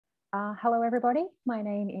Hello everybody, my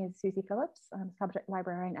name is Susie Phillips. I'm a subject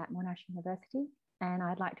librarian at Monash University, and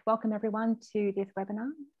I'd like to welcome everyone to this webinar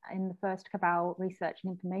in the first CAUL Research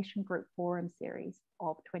and Information Group Forum series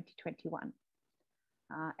of 2021.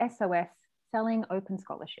 SOS, Selling Open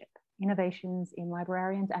Scholarship, Innovations in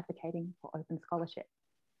Librarians Advocating for Open Scholarship.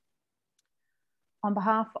 On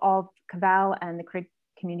behalf of CAUL and the CRIG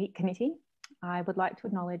Committee, I would like to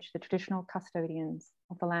acknowledge the traditional custodians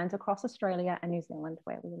of the lands across Australia and New Zealand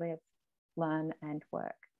where we live, learn and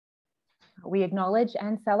work. We acknowledge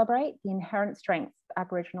and celebrate the inherent strengths of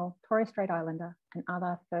Aboriginal, Torres Strait Islander and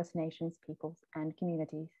other First Nations peoples and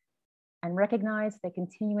communities, and recognise their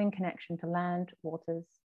continuing connection to land, waters,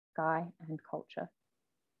 sky and culture.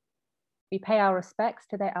 We pay our respects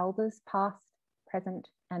to their elders past, present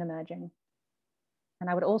and emerging. And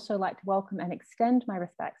I would also like to welcome and extend my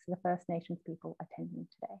respects to the First Nations people attending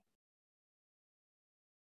today.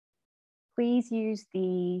 Please use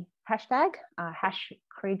the hashtag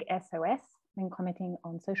 #CRIGSOS when commenting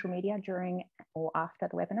on social media during or after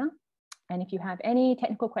the webinar. And if you have any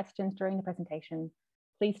technical questions during the presentation,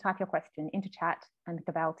 please type your question into chat and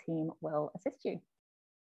the CAUL team will assist you.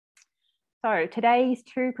 So today's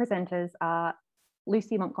two presenters are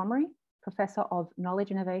Lucy Montgomery, Professor of Knowledge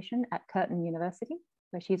Innovation at Curtin University,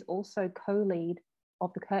 where she's also co-lead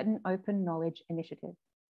of the Curtin Open Knowledge Initiative,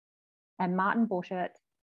 and Martin Borchert,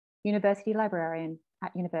 University Librarian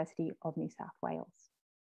at University of New South Wales.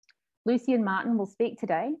 Lucy and Martin will speak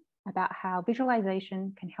today about how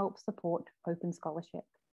visualization can help support open scholarship,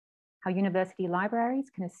 how university libraries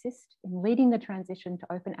can assist in leading the transition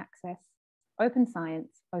to open access, open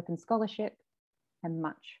science, open scholarship, and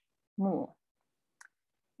much more.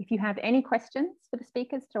 If you have any questions for the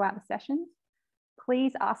speakers throughout the sessions,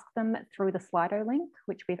 please ask them through the Slido link,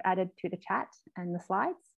 which we've added to the chat and the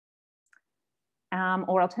slides.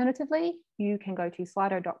 Or alternatively, you can go to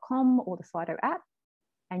slido.com or the Slido app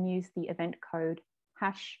and use the event code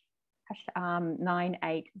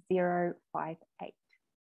 #98058.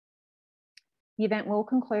 The event will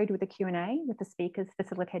conclude with a Q&A with the speakers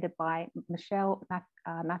facilitated by Michelle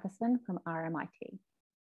Matheson from RMIT.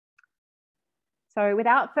 So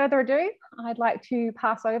without further ado, I'd like to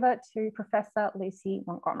pass over to Professor Lucy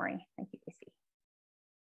Montgomery. Thank you, Lucy.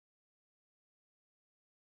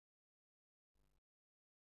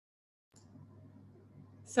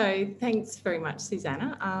 So thanks very much,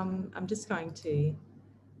 Susanna. I'm just going to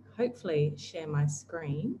hopefully share my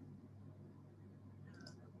screen.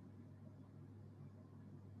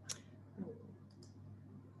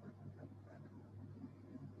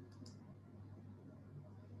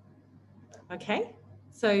 Okay,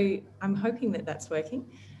 so I'm hoping that that's working.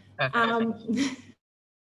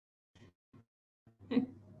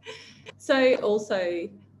 So also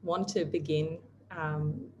want to begin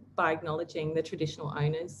by acknowledging the traditional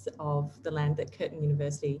owners of the land that Curtin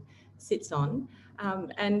University sits on.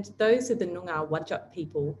 And those are the Noongar Whadjuk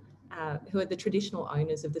people who are the traditional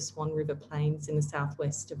owners of the Swan River Plains in the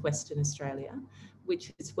southwest of Western Australia,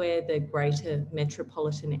 which is where the greater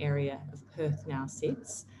metropolitan area of Perth now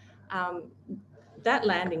sits. That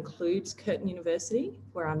land includes Curtin University,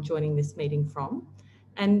 where I'm joining this meeting from.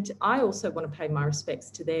 And I also want to pay my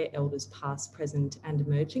respects to their elders past, present and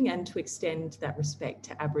emerging, and to extend that respect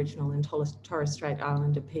to Aboriginal and Torres Strait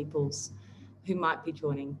Islander peoples who might be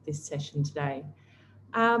joining this session today.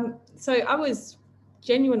 So I was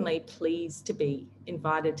genuinely pleased to be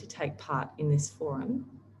invited to take part in this forum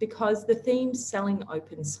because the theme Selling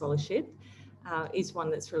Open Scholarship is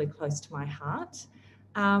one that's really close to my heart.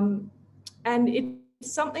 And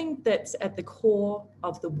it's something that's at the core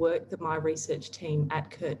of the work that my research team at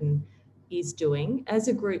Curtin is doing as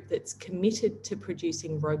a group that's committed to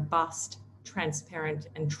producing robust, transparent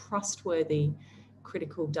and trustworthy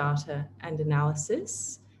critical data and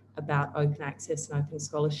analysis about open access and open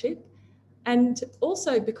scholarship. And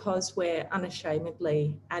also because we're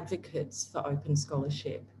unashamedly advocates for open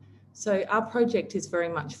scholarship. So our project is very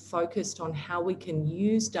much focused on how we can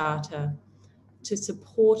use data to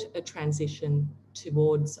support a transition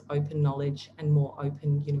towards open knowledge and more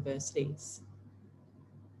open universities.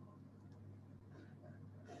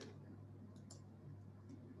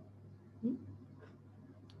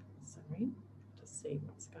 Sorry, just see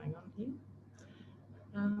what's going on here.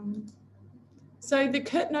 So the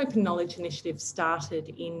Curtin Open Knowledge Initiative started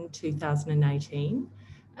in 2018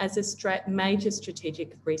 as a major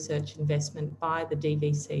strategic research investment by the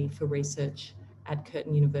DVC for research at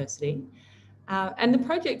Curtin University. And the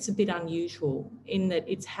project's a bit unusual in that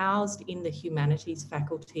it's housed in the humanities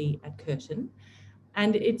faculty at Curtin,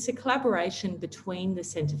 and it's a collaboration between the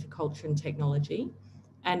Centre for Culture and Technology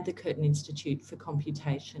and the Curtin Institute for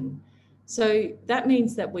Computation. So that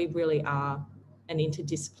means that we really are an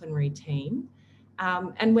interdisciplinary team,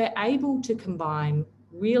 and we're able to combine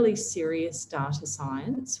really serious data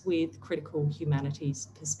science with critical humanities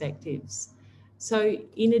perspectives. So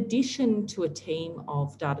in addition to a team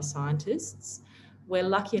of data scientists, we're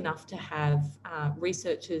lucky enough to have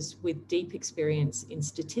researchers with deep experience in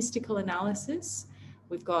statistical analysis.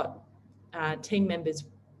 We've got team members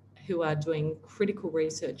who are doing critical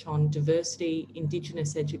research on diversity,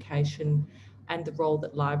 Indigenous education, and the role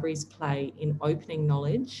that libraries play in opening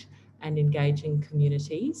knowledge and engaging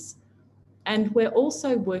communities. And we're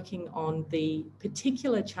also working on the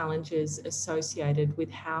particular challenges associated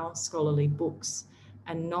with how scholarly books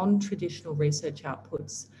and non-traditional research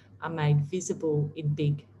outputs are made visible in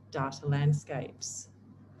big data landscapes.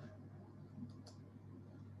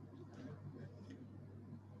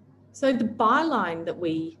 So the byline that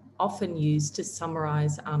we often use to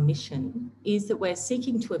summarise our mission is that we're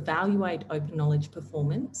seeking to evaluate open knowledge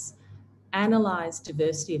performance, analyse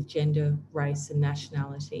diversity of gender, race and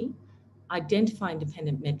nationality, identify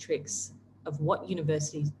independent metrics of what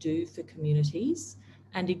universities do for communities,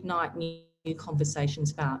 and ignite new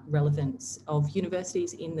conversations about relevance of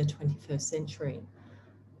universities in the 21st century.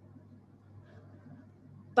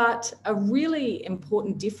 But a really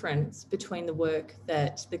important difference between the work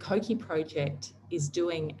that the COKI project is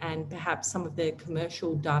doing and perhaps some of the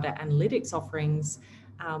commercial data analytics offerings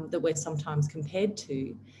that we're sometimes compared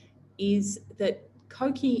to is that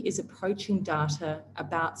COKI is approaching data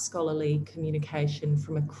about scholarly communication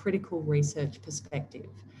from a critical research perspective.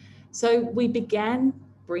 So we began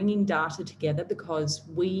bringing data together because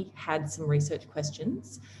we had some research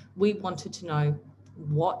questions. We wanted to know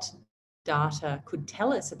what data could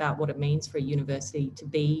tell us about what it means for a university to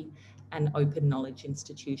be an open knowledge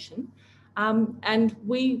institution. And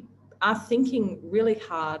we are thinking really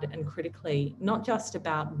hard and critically, not just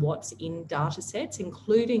about what's in data sets,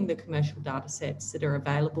 including the commercial data sets that are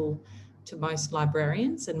available to most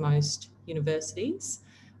librarians and most universities,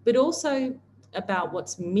 but also about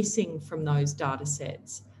what's missing from those data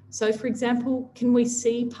sets. So for example, can we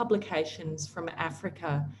see publications from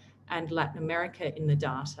Africa and Latin America in the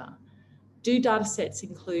data? Do data sets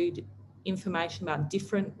include information about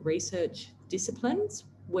different research disciplines?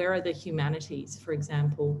 Where are the humanities, for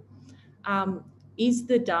example? Is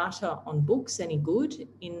the data on books any good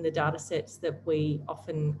in the data sets that we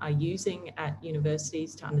often are using at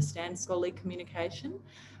universities to understand scholarly communication?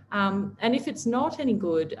 And if it's not any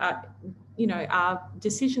good, are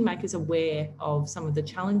decision makers aware of some of the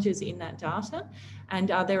challenges in that data? And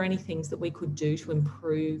are there any things that we could do to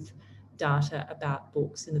improve data about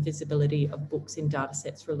books and the visibility of books in data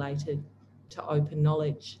sets related to open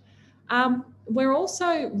knowledge? We're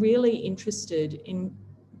also really interested in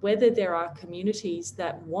whether there are communities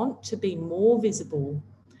that want to be more visible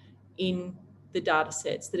in the data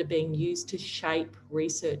sets that are being used to shape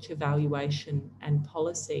research evaluation and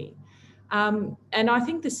policy. And I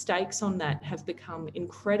think the stakes on that have become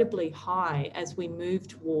incredibly high as we move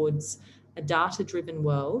towards a data-driven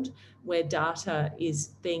world where data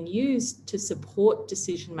is being used to support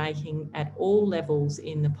decision-making at all levels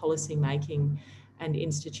in the policy-making and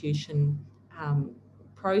institution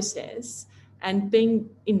process. And being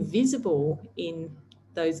invisible in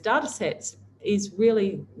those data sets is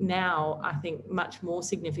really now, I think, much more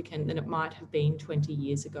significant than it might have been 20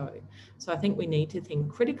 years ago. So I think we need to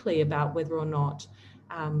think critically about whether or not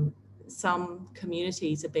some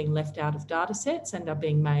communities are being left out of data sets and are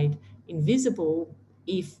being made invisible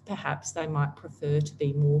if perhaps they might prefer to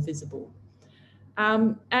be more visible.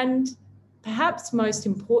 And perhaps most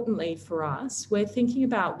importantly for us, we're thinking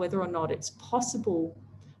about whether or not it's possible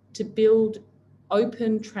to build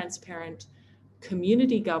open, transparent,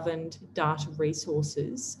 community-governed data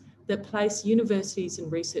resources that place universities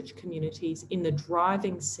and research communities in the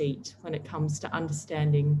driving seat when it comes to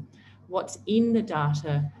understanding what's in the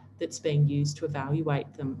data that's being used to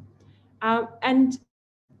evaluate them. And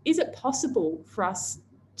is it possible for us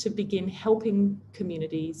to begin helping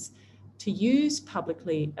communities to use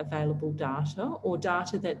publicly available data or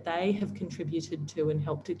data that they have contributed to and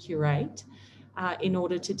helped to curate in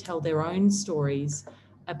order to tell their own stories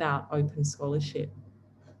about open scholarship?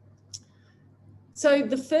 So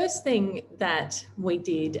the first thing that we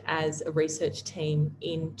did as a research team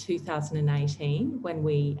in 2018 when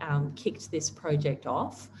we kicked this project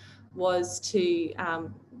off was to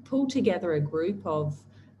pull together a group of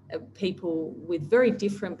people with very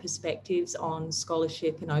different perspectives on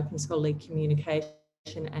scholarship and open scholarly communication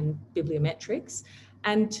and bibliometrics,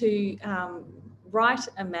 and to write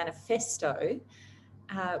a manifesto,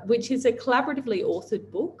 which is a collaboratively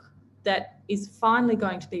authored book that is finally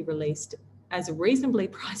going to be released as a reasonably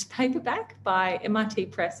priced paperback by MIT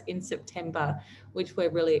Press in September, which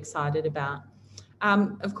we're really excited about.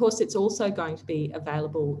 Of course, it's also going to be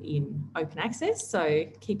available in open access, so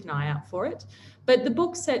keep an eye out for it. But the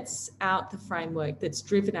book sets out the framework that's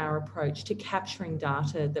driven our approach to capturing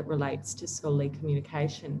data that relates to scholarly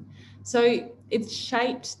communication. So it's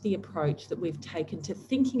shaped the approach that we've taken to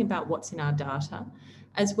thinking about what's in our data,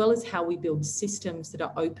 as well as how we build systems that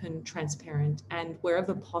are open, transparent, and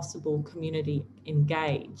wherever possible, community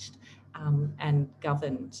engaged and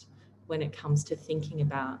governed when it comes to thinking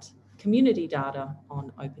about community data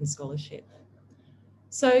on open scholarship.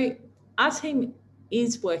 So our team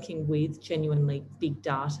is working with genuinely big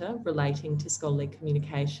data relating to scholarly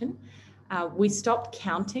communication. We stopped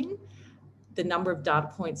counting the number of data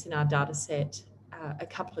points in our data set a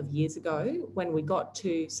couple of years ago when we got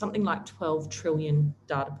to something like 12 trillion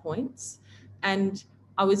data points. And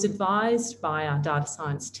I was advised by our data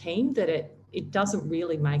science team that it doesn't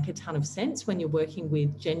really make a ton of sense when you're working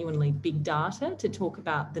with genuinely big data to talk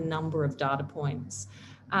about the number of data points.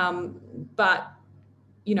 But,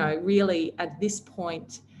 you know, really at this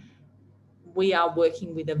point, we are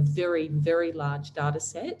working with a very, very large data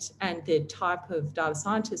set, and the type of data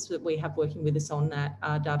scientists that we have working with us on that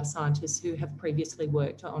are data scientists who have previously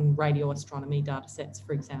worked on radio astronomy data sets,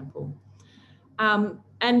 for example.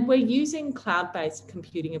 And we're using cloud-based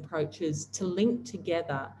computing approaches to link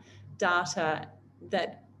together data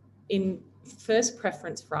that in first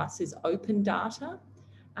preference for us is open data,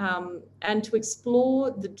 and to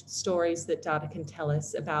explore the stories that data can tell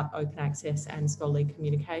us about open access and scholarly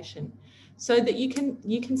communication. So that you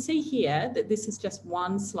can see here that this is just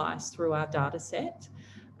one slice through our data set,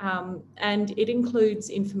 and it includes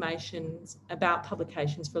information about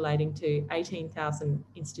publications relating to 18,000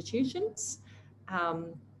 institutions.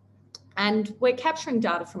 And we're capturing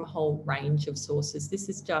data from a whole range of sources. This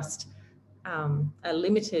is just a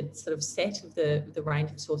limited sort of set of the range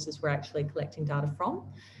of sources we're actually collecting data from.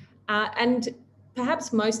 And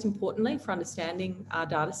perhaps most importantly for understanding our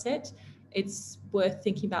data set, it's worth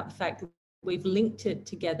thinking about the fact that we've linked it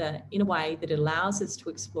together in a way that allows us to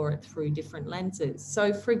explore it through different lenses.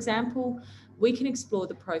 So for example, we can explore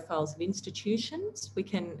the profiles of institutions. We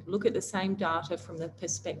can look at the same data from the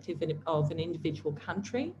perspective of an individual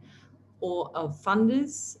country, or of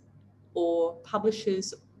funders, or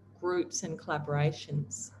publishers, groups and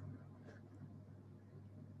collaborations.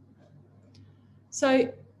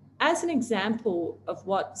 So as an example of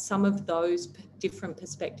what some of those different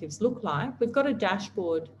perspectives look like, we've got a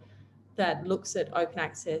dashboard that looks at open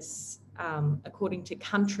access according to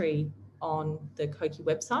country on the COCI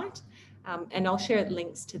website. And I'll share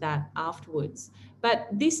links to that afterwards. But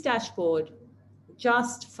this dashboard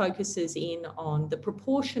just focuses in on the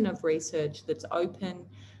proportion of research that's open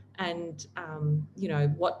and you know,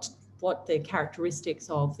 what the characteristics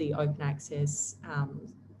of the open access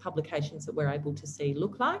publications that we're able to see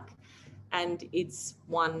look like. And it's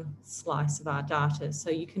one slice of our data. So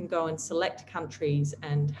you can go and select countries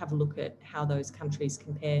and have a look at how those countries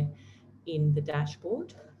compare in the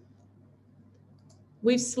dashboard.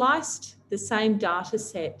 We've sliced the same data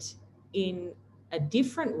set in a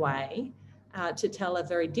different way to tell a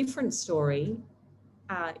very different story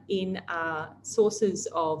in our sources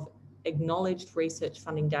of acknowledged research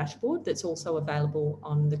funding dashboard that's also available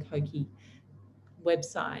on the COCI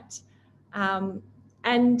website.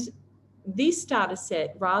 And this data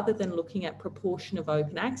set, rather than looking at proportion of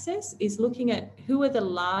open access, is looking at who are the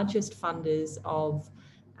largest funders of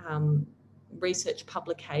research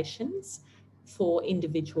publications for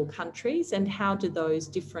individual countries and how do those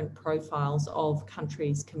different profiles of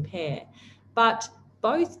countries compare. But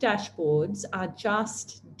both dashboards are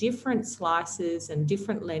just different slices and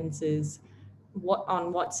different lenses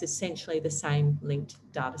on what's essentially the same linked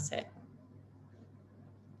data set.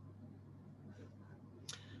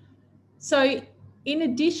 So in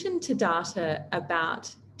addition to data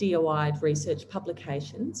about DOI'd research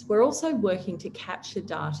publications, we're also working to capture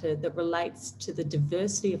data that relates to the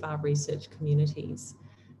diversity of our research communities.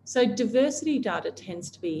 So diversity data tends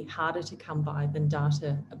to be harder to come by than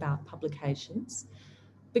data about publications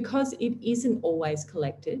because it isn't always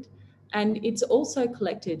collected, and it's also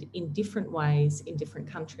collected in different ways in different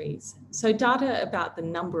countries. So data about the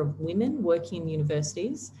number of women working in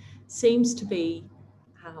universities seems to be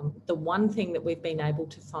the one thing that we've been able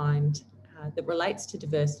to find that relates to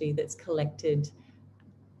diversity that's collected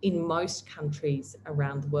in most countries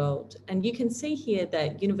around the world. And you can see here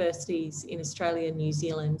that universities in Australia, New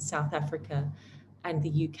Zealand, South Africa, and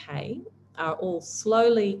the UK are all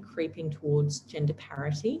slowly creeping towards gender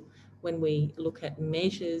parity when we look at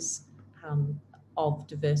measures of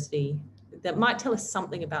diversity that might tell us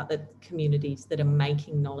something about the communities that are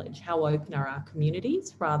making knowledge. How open are our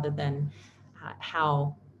communities, rather than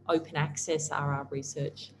how open access are our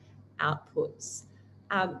research outputs.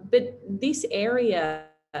 But this area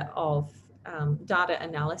of data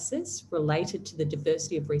analysis related to the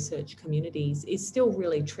diversity of research communities is still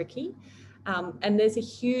really tricky. And there's a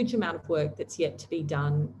huge amount of work that's yet to be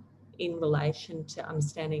done in relation to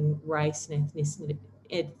understanding race and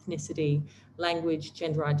ethnicity, language,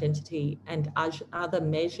 gender identity, and other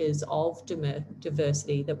measures of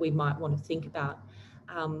diversity that we might want to think about,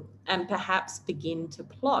 and perhaps begin to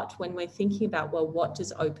plot when we're thinking about, well, what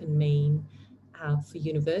does open mean for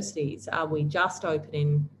universities? Are we just open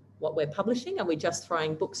in what we're publishing? Are we just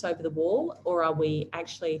throwing books over the wall? Or are we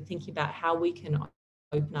actually thinking about how we can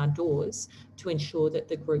open our doors to ensure that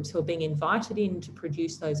the groups who are being invited in to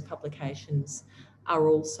produce those publications are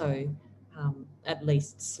also at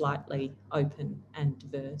least slightly open and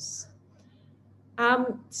diverse?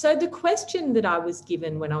 So the question that I was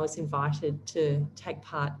given when I was invited to take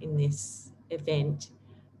part in this event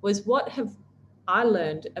was, what have I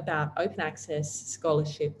learned about open access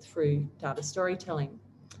scholarship through data storytelling?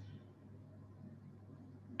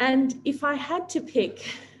 And if I had to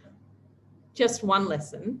pick just one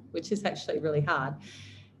lesson, which is actually really hard,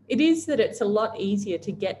 it is that it's a lot easier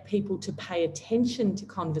to get people to pay attention to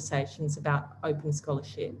conversations about open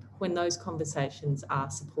scholarship when those conversations are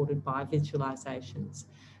supported by visualizations.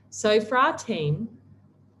 So for our team,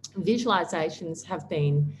 visualizations have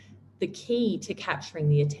been the key to capturing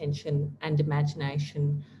the attention and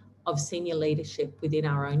imagination of senior leadership within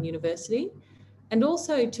our own university, and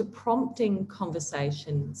also to prompting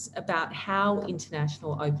conversations about how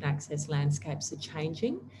international open access landscapes are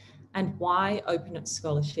changing and why open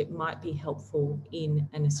scholarship might be helpful in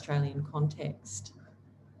an Australian context.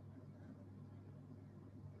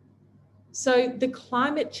 So the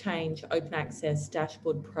climate change open access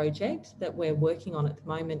dashboard project that we're working on at the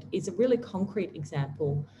moment is a really concrete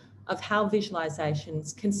example of how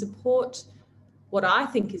visualizations can support what I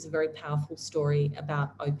think is a very powerful story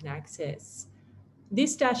about open access.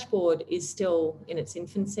 This dashboard is still in its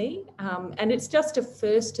infancy, and it's just a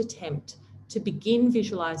first attempt to begin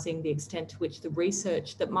visualising the extent to which the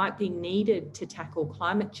research that might be needed to tackle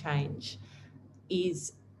climate change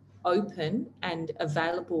is open and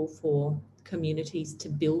available for communities to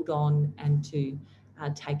build on and to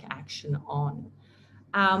take action on.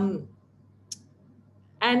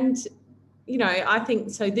 And you know, I think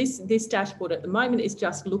so this dashboard at the moment is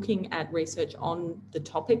just looking at research on the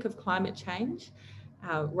topic of climate change,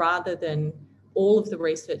 rather than all of the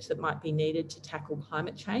research that might be needed to tackle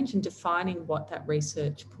climate change, and defining what that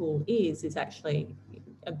research pool is actually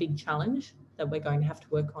a big challenge that we're going to have to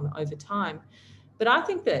work on over time. But I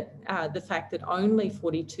think that the fact that only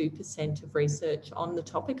 42% of research on the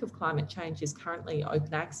topic of climate change is currently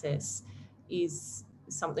open access is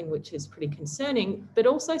something which is pretty concerning, but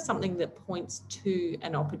also something that points to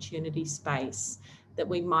an opportunity space that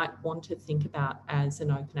we might want to think about as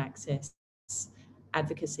an open access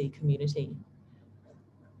advocacy community.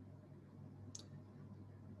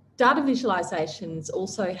 Data visualizations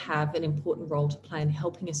also have an important role to play in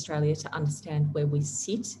helping Australia to understand where we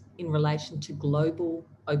sit in relation to global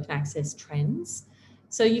open access trends.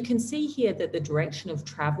 So you can see here that the direction of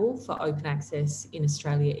travel for open access in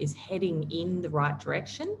Australia is heading in the right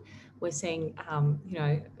direction. We're seeing, you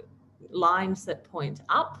know, lines that point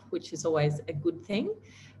up, which is always a good thing.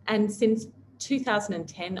 And since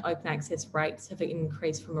 2010, open access rates have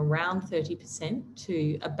increased from around 30%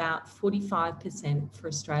 to about 45% for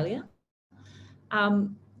Australia.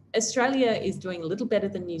 Australia is doing a little better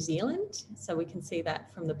than New Zealand, so we can see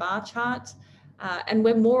that from the bar chart. And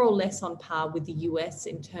we're more or less on par with the US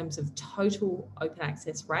in terms of total open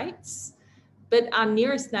access rates. But our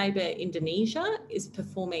nearest neighbour, Indonesia, is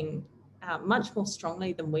performing much more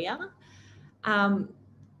strongly than we are.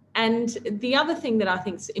 And the other thing that I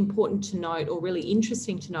think is important to note, or really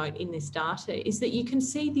interesting to note in this data, is that you can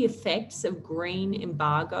see the effects of green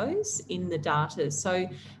embargoes in the data. So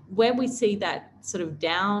where we see that sort of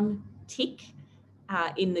down tick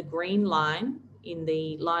in the green line, in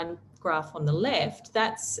the line graph on the left,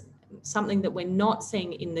 that's something that we're not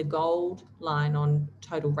seeing in the gold line on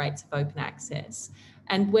total rates of open access.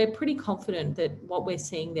 And we're pretty confident that what we're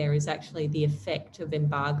seeing there is actually the effect of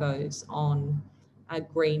embargoes on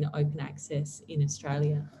green open access in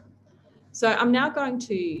Australia. So I'm now going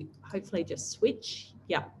to hopefully just switch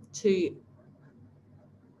to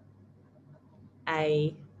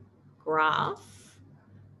a graph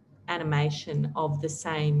animation of the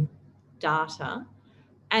same data.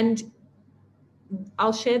 And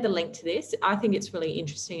I'll share the link to this. I think it's really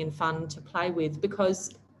interesting and fun to play with,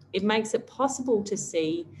 because it makes it possible to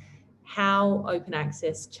see how open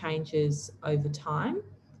access changes over time.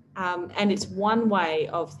 And it's one way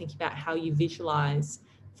of thinking about how you visualise,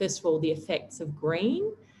 first of all, the effects of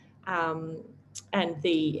green and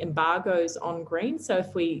the embargoes on green. So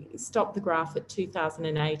if we stop the graph at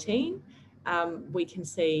 2018, we can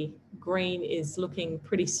see green is looking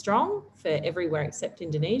pretty strong for everywhere except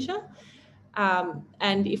Indonesia.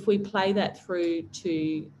 And if we play that through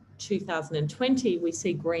to 2020, we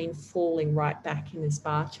see green falling right back in this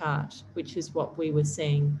bar chart, which is what we were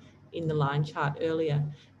seeing in the line chart earlier.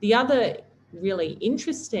 The other really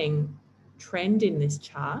interesting trend in this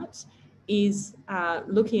chart is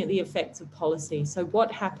looking at the effects of policy. So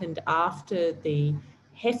what happened after the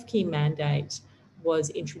HEFKI mandate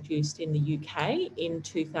was introduced in the UK in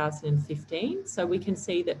 2015. So we can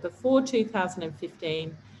see that before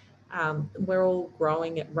 2015, we're all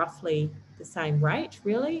growing at roughly the same rate,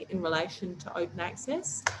 really, in relation to open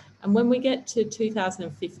access. And when we get to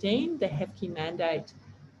 2015, the HEFKI mandate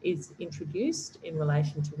is introduced in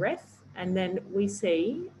relation to REF. And then we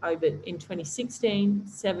see over in 2016,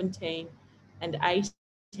 17 and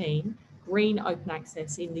 18, green open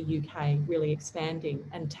access in the UK really expanding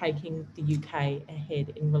and taking the UK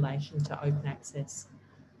ahead in relation to open access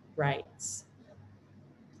rates.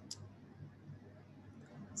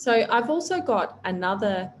 So I've also got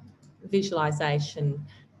another visualization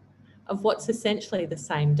of what's essentially the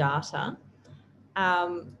same data.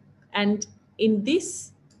 And in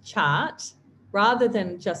this chart, rather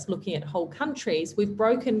than just looking at whole countries, we've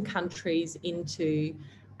broken countries into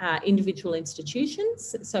individual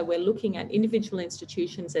institutions. So we're looking at individual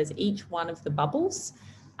institutions as each one of the bubbles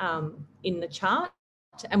in the chart,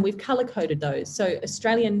 and we've color coded those. So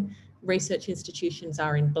Australian research institutions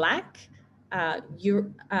are in black,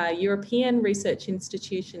 European research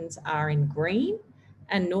institutions are in green,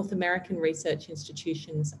 and North American research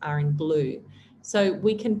institutions are in blue. So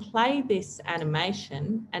we can play this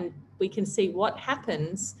animation and we can see what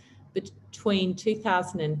happens between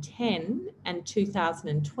 2010 and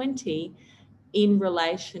 2020 in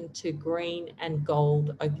relation to green and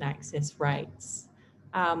gold open access rates.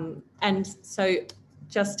 And so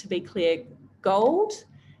just to be clear, gold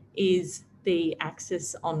is the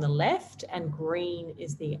axis on the left and green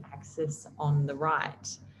is the axis on the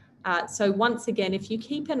right. So once again, if you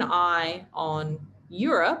keep an eye on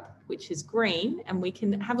Europe, which is green, and we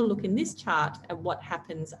can have a look in this chart at what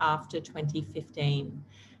happens after 2015.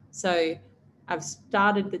 So I've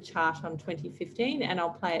started the chart on 2015 and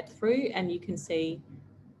I'll play it through, and you can see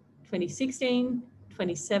 2016,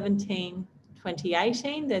 2017,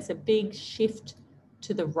 2018, there's a big shift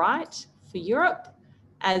to the right for Europe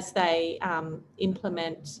as they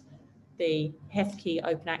implement the HEFKI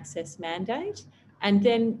open access mandate. And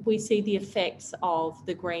then we see the effects of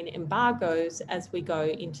the green embargoes as we go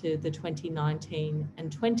into the 2019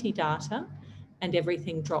 and 20 data, and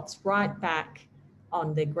everything drops right back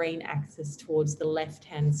on the green axis towards the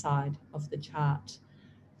left-hand side of the chart.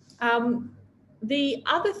 The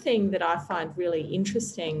other thing that I find really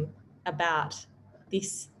interesting about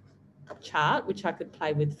this chart, which I could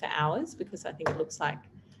play with for hours because I think it looks like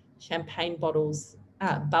champagne bubbles.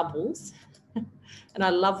 And I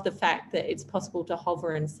love the fact that it's possible to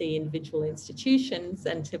hover and see individual institutions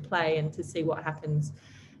and to play and to see what happens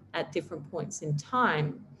at different points in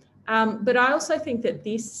time. But I also think that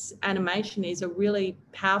this animation is a really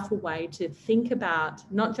powerful way to think about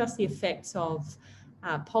not just the effects of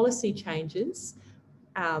policy changes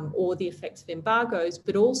or the effects of embargoes,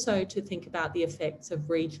 but also to think about the effects of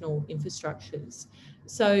regional infrastructures.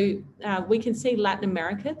 So we can see Latin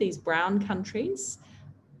America, these brown countries,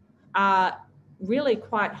 are really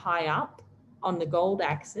quite high up on the gold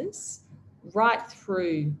axis, right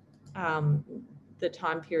through the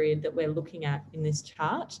time period that we're looking at in this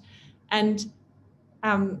chart. And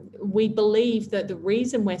we believe that the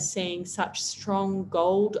reason we're seeing such strong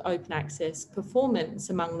gold open access performance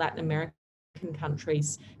among Latin American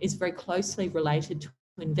countries is very closely related to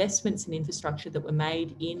investments in infrastructure that were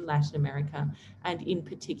made in Latin America, and in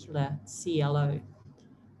particular CLO.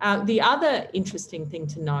 The other interesting thing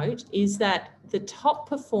to note is that the top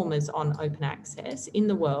performers on open access in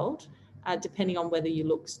the world, depending on whether you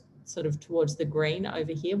look sort of towards the green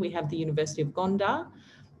over here, we have the University of Gondar,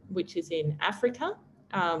 which is in Africa,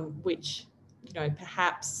 which, you know,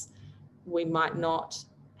 perhaps we might not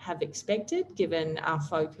have expected given our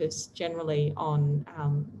focus generally on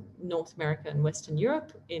North America and Western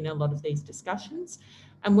Europe in a lot of these discussions.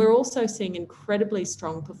 And we're also seeing incredibly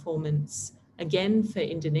strong performance again for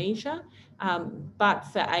Indonesia, but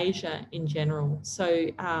for Asia in general. So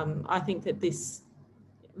I think that this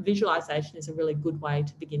visualization is a really good way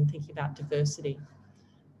to begin thinking about diversity.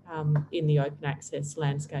 in the open access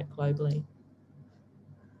landscape globally.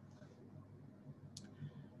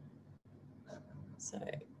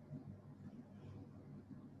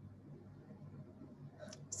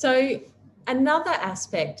 So another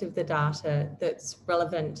aspect of the data that's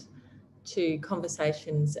relevant to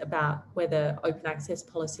conversations about whether open access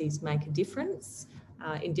policies make a difference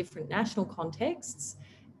in different national contexts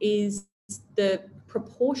is the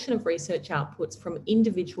proportion of research outputs from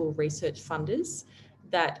individual research funders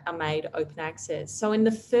that are made open access. So in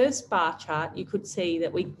the first bar chart, you could see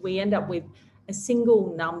that we end up with a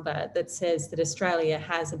single number that says that Australia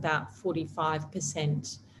has about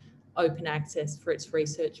 45% open access for its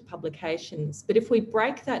research publications. But if we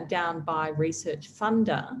break that down by research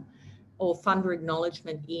funder or funder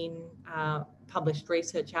acknowledgement in published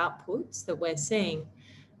research outputs that we're seeing,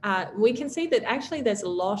 we can see that actually there's a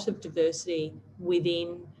lot of diversity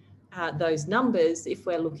within those numbers if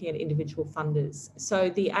we're looking at individual funders. So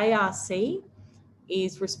the ARC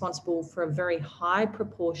is responsible for a very high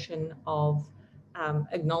proportion of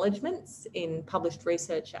acknowledgements in published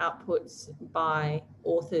research outputs by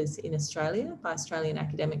authors in Australia, by Australian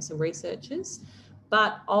academics and researchers.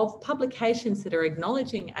 But of publications that are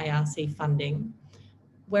acknowledging ARC funding,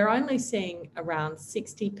 we're only seeing around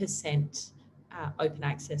 60% open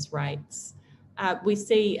access rates. We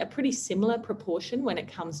see a pretty similar proportion when it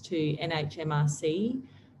comes to NHMRC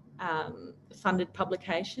funded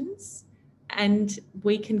publications. And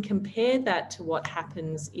we can compare that to what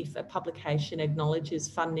happens if a publication acknowledges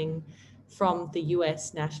funding from the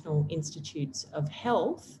US National Institutes of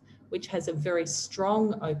Health, which has a very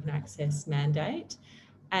strong open access mandate.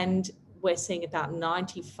 And we're seeing about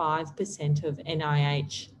 95% of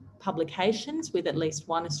NIH publications with at least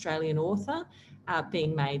one Australian author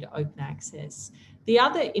being made open access. The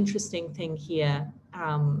other interesting thing here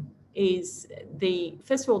is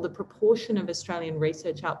first of all, the proportion of Australian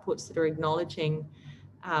research outputs that are acknowledging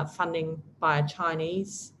funding by a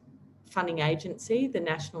Chinese funding agency, the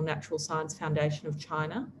National Natural Science Foundation of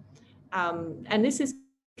China. And this is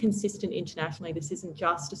consistent internationally. This isn't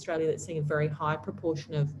just Australia that's seeing a very high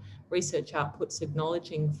proportion of research outputs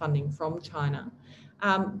acknowledging funding from China.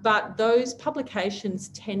 But those publications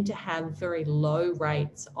tend to have very low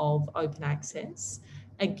rates of open access,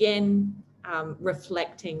 again,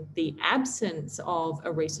 reflecting the absence of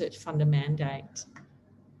a research funder mandate.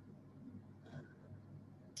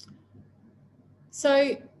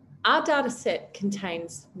 So our data set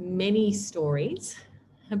contains many stories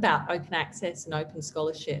about open access and open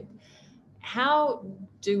scholarship. How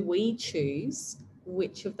do we choose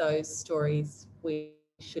which of those stories we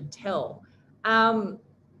should tell? And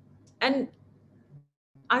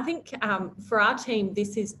I think for our team,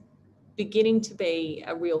 this is beginning to be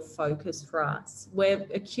a real focus for us. We're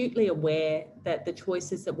acutely aware that the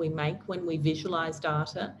choices that we make when we visualize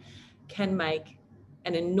data can make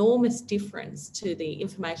an enormous difference to the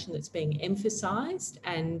information that's being emphasized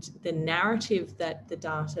and the narrative that the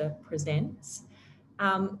data presents.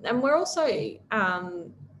 And we're also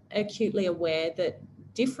acutely aware that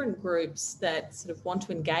different groups that sort of want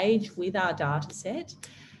to engage with our data set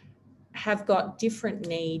have got different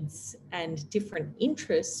needs and different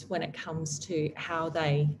interests when it comes to how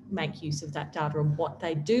they make use of that data and what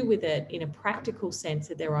they do with it in a practical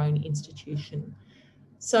sense at their own institution.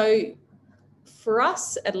 So for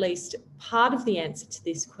us, at least, part of the answer to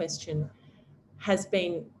this question has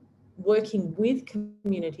been working with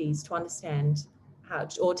communities to understand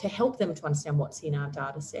or to help them to understand what's in our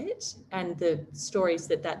data set and the stories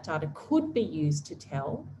that that data could be used to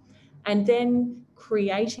tell, and then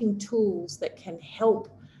creating tools that can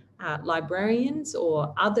help librarians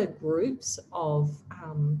or other groups of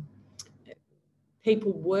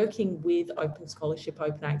people working with open scholarship,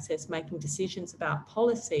 open access, making decisions about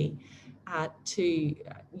policy to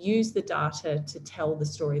use the data to tell the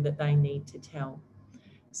story that they need to tell.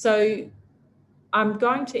 So I'm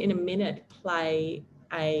going to, in a minute, play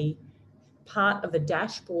a part of a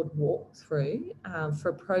dashboard walkthrough for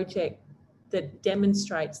a project that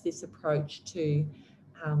demonstrates this approach to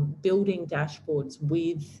building dashboards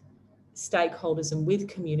with stakeholders and with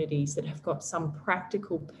communities that have got some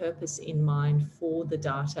practical purpose in mind for the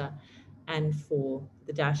data and for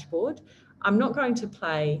the dashboard. I'm not going to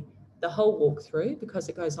play the whole walkthrough because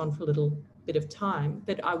it goes on for a little bit of time,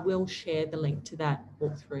 but I will share the link to that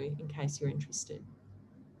walkthrough in case you're interested.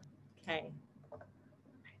 Okay.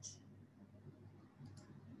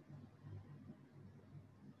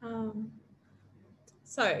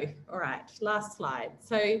 So, all right, last slide.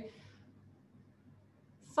 So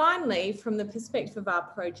finally, from the perspective of our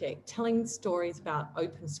project, telling stories about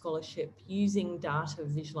open scholarship using data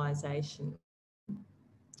visualization.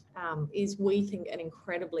 is, we think, an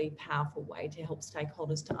incredibly powerful way to help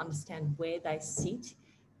stakeholders to understand where they sit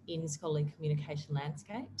in scholarly communication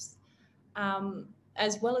landscapes,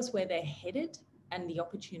 as well as where they're headed and the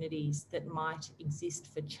opportunities that might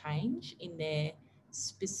exist for change in their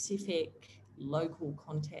specific local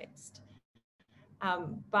context.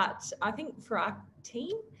 But I think for our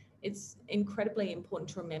team, it's incredibly important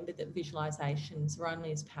to remember that visualizations are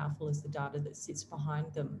only as powerful as the data that sits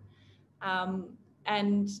behind them.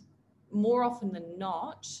 And more often than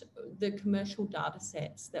not, the commercial data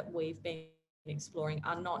sets that we've been exploring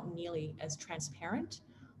are not nearly as transparent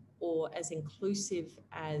or as inclusive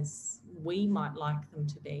as we might like them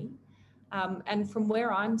to be. And from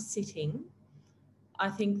where I'm sitting, I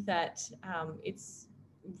think that it's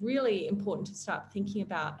really important to start thinking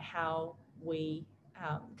about how we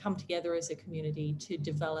come together as a community to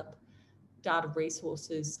develop data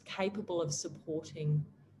resources capable of supporting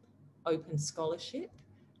open scholarship,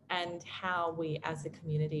 and how we as a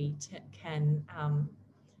community can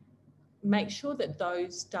make sure that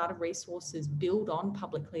those data resources build on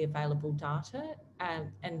publicly available data,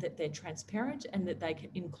 and that they're transparent, and that they can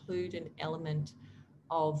include an element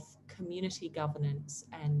of community governance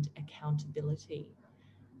and accountability.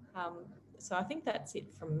 So I think that's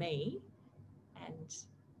it from me, and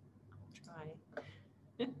I'll try.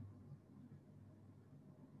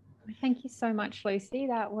 Thank you so much, Lucy.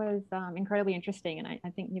 That was incredibly interesting, and I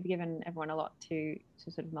think you've given everyone a lot to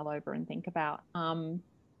sort of mull over and think about.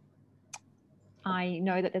 I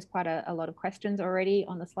know that there's quite a lot of questions already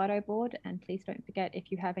on the Slido board, and please don't forget,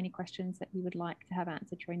 if you have any questions that you would like to have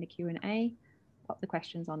answered during the Q&A, pop the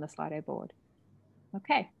questions on the Slido board.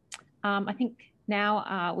 Okay, I think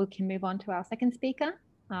now we can move on to our second speaker,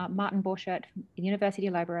 Martin Borchert, University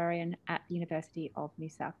Librarian at the University of New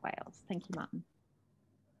South Wales. Thank you, Martin.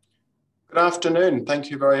 Good afternoon. Thank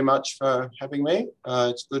you very much for having me.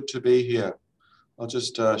 It's good to be here. I'll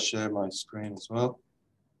just share my screen as well.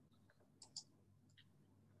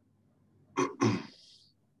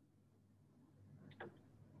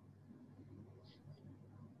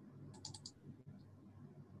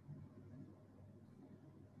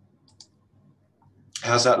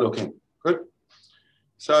 How's that looking? Good.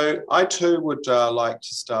 So I too would like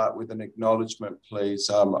to start with an acknowledgement, please.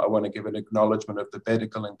 I want to give an acknowledgement of the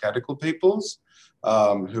Bedigal and Gadigal peoples,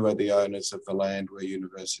 who are the owners of the land where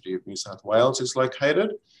University of New South Wales is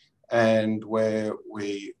located and where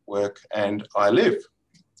we work and I live.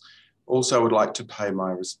 Also would like to pay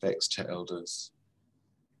my respects to elders.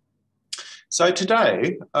 So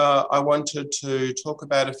today I wanted to talk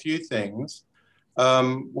about a few things.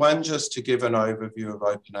 One, just to give an overview of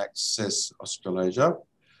Open Access Australasia.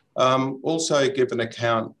 Also give an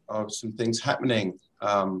account of some things happening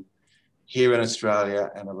here in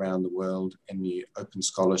Australia and around the world in the open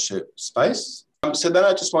scholarship space. So then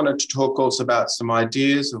I just wanted to talk also about some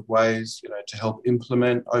ideas of ways, to help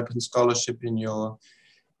implement open scholarship in your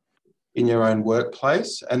own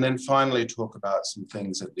workplace. And then finally talk about some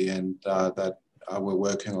things at the end that we're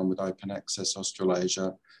working on with Open Access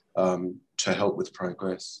Australasia to help with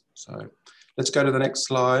progress. So let's go to the next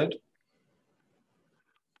slide.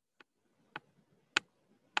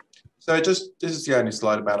 So this is the only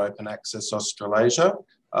slide about Open Access Australasia.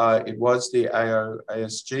 It was the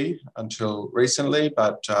AOASG until recently,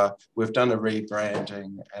 but we've done a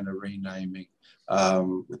rebranding and a renaming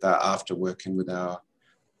after working with our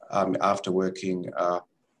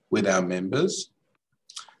members.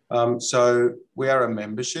 So we are a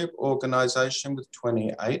membership organisation with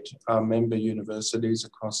 28 member universities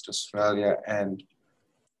across Australia and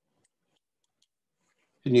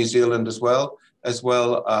New Zealand as well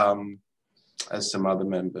as some other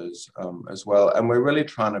members as well. And we're really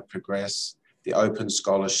trying to progress the open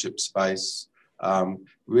scholarship space,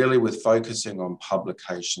 really with focusing on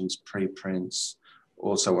publications, preprints,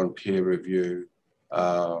 also on peer review,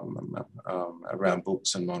 around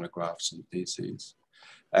books and monographs and theses.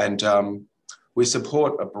 And we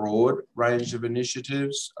support a broad range of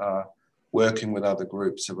initiatives, working with other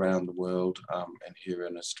groups around the world and here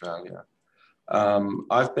in Australia.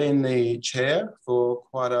 I've been the chair for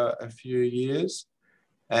quite a few years,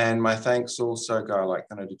 and my thanks also go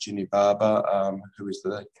to Ginny Barber, who is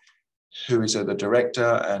the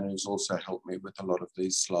director and who's also helped me with a lot of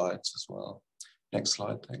these slides as well. Next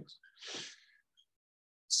slide, thanks.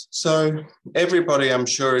 So everybody, I'm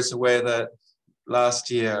sure, is aware that last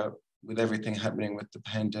year, with everything happening with the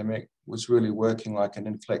pandemic, was really working like an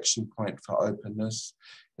inflection point for openness.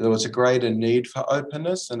 There was a greater need for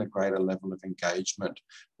openness and a greater level of engagement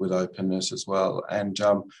with openness as well. And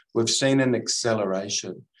we've seen an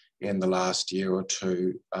acceleration in the last year or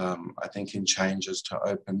two, I think in changes to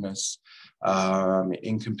openness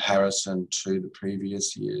in comparison to the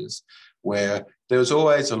previous years, where there was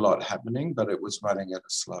always a lot happening, but it was running at a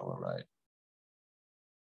slower rate.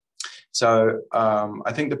 So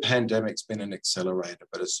I think the pandemic's been an accelerator,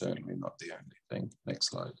 but it's certainly not the only thing. Next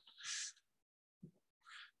slide.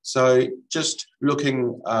 So just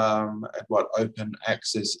looking at what open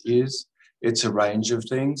access is, it's a range of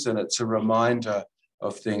things, and it's a reminder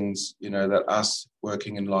of things, you know, that us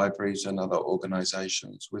working in libraries and other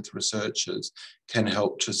organisations with researchers can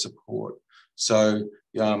help to support. So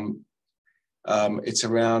it's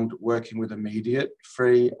around working with immediate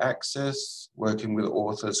free access, working with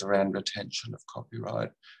authors around retention of copyright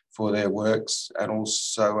for their works, and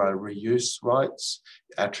also reuse rights,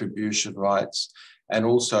 attribution rights, and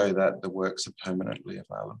also that the works are permanently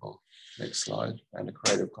available. Next slide, and a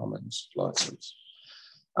Creative Commons license.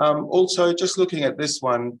 Also, just looking at this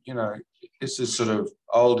one, you know, this is sort of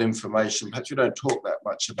old information. Perhaps we don't talk that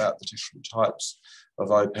much about the different types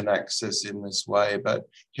of open access in this way, but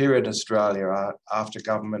here in Australia, after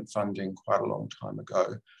government funding quite a long time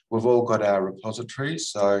ago, we've all got our repositories.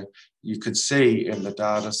 So you could see in the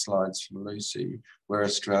data slides from Lucy where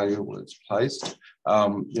Australia was placed.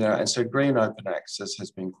 You know, and so green open access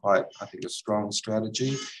has been quite, I think, a strong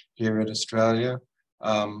strategy here in Australia.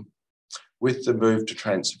 With the move to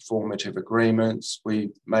transformative agreements, we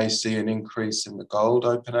may see an increase in the gold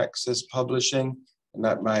open access publishing, and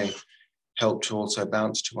that may help to also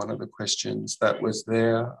bounce to one of the questions that was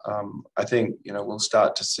there. I think, you know, we'll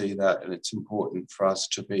start to see that, and it's important for us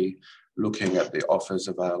to be looking at the offers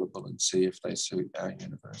available and see if they suit our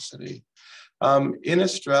university. In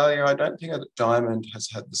Australia, I don't think that Diamond has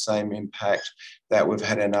had the same impact that we've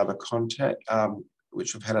had in other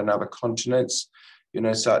which we've had in other continents, you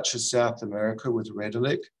know, such as South America with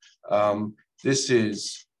Redalyc. This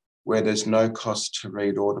is where there's no cost to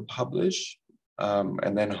read or to publish,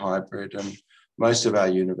 and then hybrid. And most of our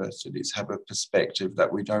universities have a perspective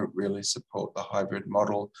that we don't really support the hybrid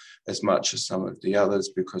model as much as some of the others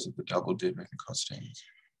because of the double dip in costings.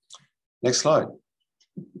 Next slide.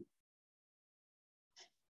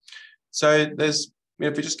 So there's,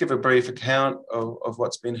 if we just give a brief account of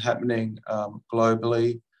what's been happening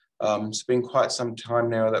globally, it's been quite some time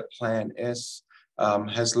now that Plan S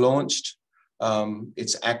has launched.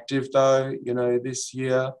 It's active though, you know, this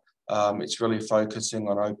year. It's really focusing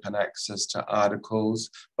on open access to articles,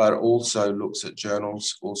 but also looks at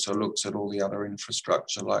journals, also looks at all the other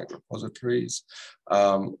infrastructure like repositories,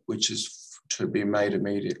 which is to be made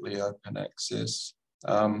immediately open access.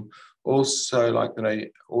 Also, like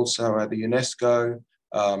the UNESCO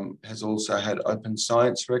has also had open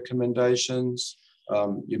science recommendations.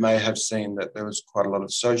 You may have seen that there was quite a lot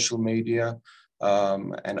of social media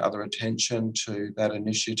and other attention to that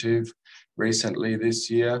initiative recently this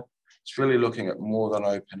year. It's really looking at more than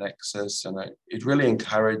open access, and it really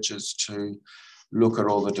encourages to look at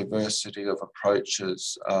all the diversity of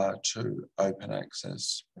approaches to open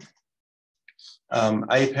access.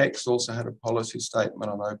 APEX also had a policy statement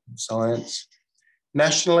on open science.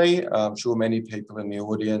 Nationally, I'm sure many people in the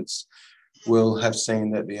audience will have seen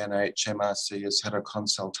that the NHMRC has had a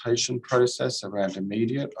consultation process around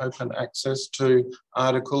immediate open access to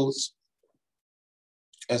articles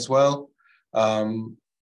as well.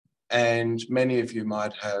 And many of you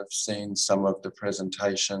might have seen some of the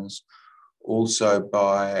presentations also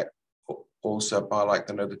by like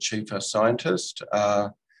the chief scientist.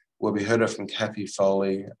 Well, we heard it from Kathy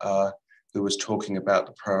Foley, who was talking about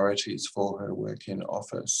the priorities for her work in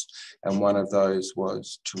office. And one of those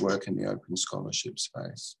was to work in the open scholarship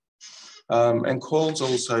space. And CAUL's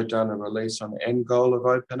also done a release on the end goal of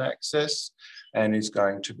open access and is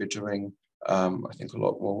going to be doing, I think, a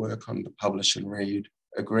lot more work on the publish and read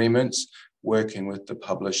agreements, working with the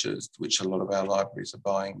publishers, which a lot of our libraries are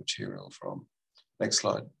buying material from. Next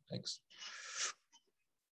slide, thanks.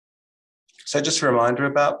 So just a reminder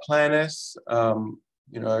about Plan S.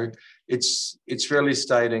 You know, it's really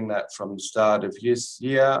stating that from the start of this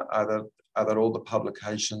year, are that all the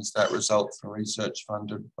publications that result from research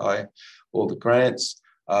funded by all the grants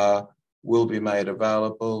will be made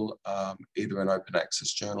available either in open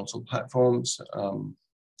access journals or platforms.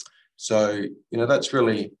 So, you know, that's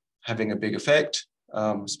really having a big effect,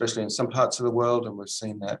 especially in some parts of the world, and we've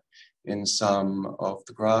seen that in some of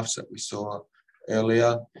the graphs that we saw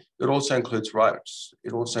earlier. It also includes rights.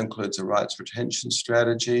 It also includes a rights retention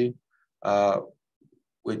strategy,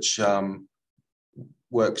 which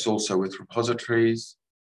works also with repositories.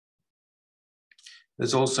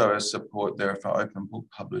 There's also a support there for open book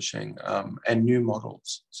publishing and new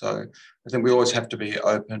models. So I think we always have to be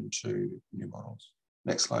open to new models.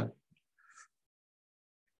 Next slide.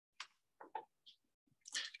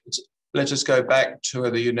 Let's just go back to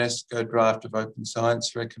the UNESCO draft of Open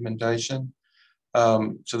Science recommendation.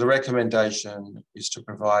 So the recommendation is to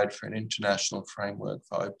provide for an international framework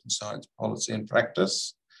for open science policy and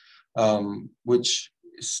practice, which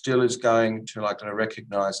still is going to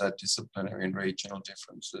recognise our disciplinary and regional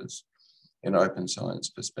differences in open science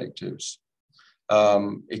perspectives.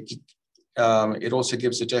 It also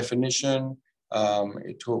gives a definition.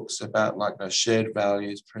 It talks about shared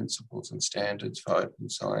values, principles and standards for open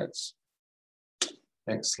science.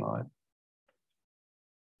 Next slide.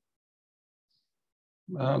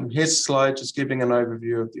 Here's a slide just giving an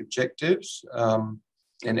overview of the objectives and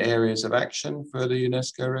areas of action for the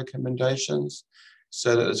UNESCO recommendations,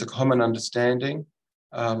 so that there's a common understanding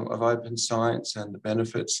of open science and the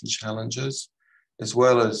benefits and challenges, as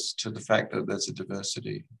well as to the fact that there's a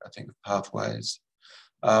diversity, I think, of pathways.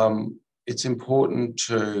 It's important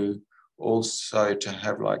to also to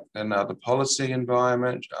have another policy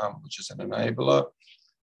environment, which is an enabler.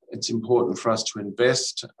 It's important for us to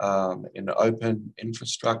invest in open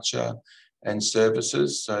infrastructure and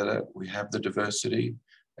services so that we have the diversity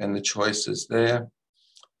and the choices there.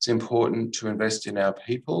 It's important to invest in our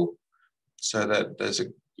people so that there's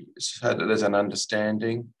an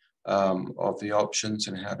understanding of the options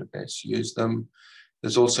and how to best use them.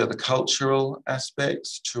 There's also the cultural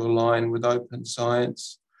aspects to align with open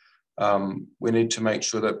science. We need to make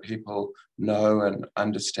sure that people know and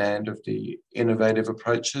understand of the innovative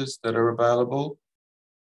approaches that are available.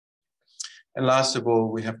 And last of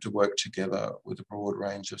all, we have to work together with a broad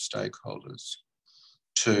range of stakeholders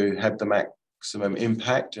to have the maximum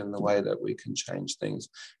impact in the way that we can change things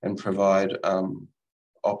and provide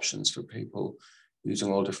options for people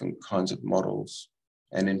using all different kinds of models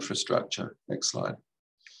and infrastructure. Next slide.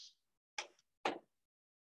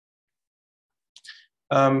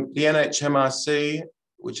 The NHMRC,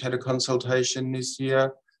 which had a consultation this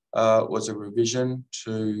year, was a revision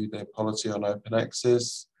to their policy on open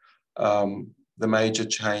access. The major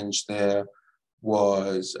change there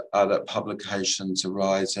was that publications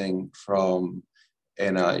arising from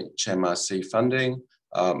NHMRC funding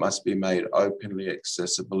must be made openly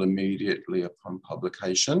accessible immediately upon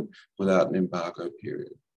publication without an embargo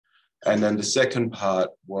period. And then the second part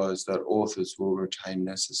was that authors will retain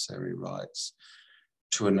necessary rights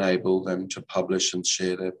to enable them to publish and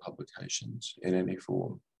share their publications in any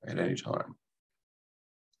form at any time.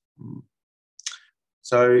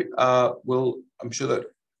 So I'm sure that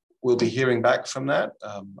we'll be hearing back from that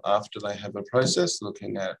after they have a process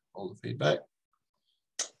looking at all the feedback.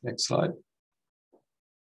 Next slide.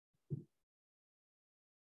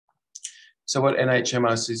 So what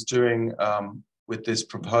NHMRC is doing with this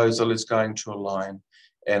proposal is going to align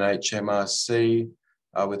NHMRC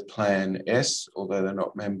with Plan S, although they're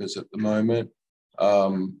not members at the moment.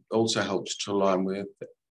 Also helps to align with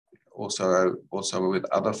also with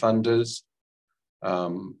other funders.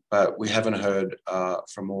 But we haven't heard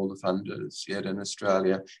from all the funders yet in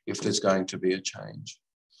Australia if there's going to be a change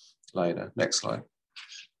later. Next slide.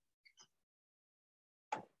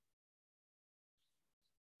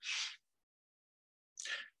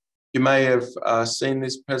 You may have seen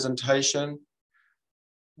this presentation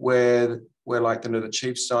where the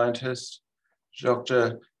chief scientist,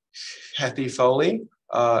 Dr. Kathy Foley,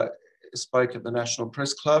 spoke at the National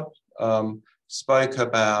Press Club, spoke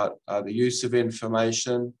about the use of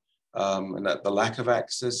information and that the lack of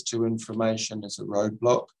access to information is a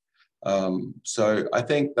roadblock. So I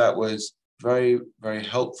think that was very, very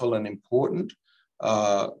helpful and important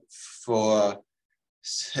for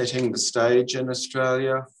setting the stage in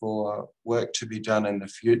Australia for work to be done in the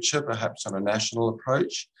future, perhaps on a national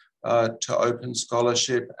approach to open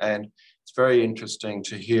scholarship. And it's very interesting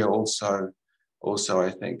to hear also I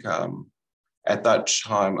think at that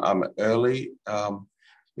time, early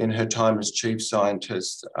in her time as chief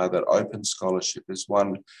scientist, that open scholarship is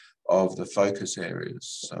one of the focus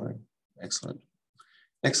areas. So excellent.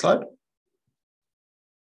 Next slide.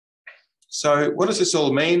 So what does this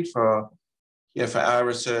all mean for our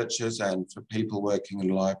researchers and for people working in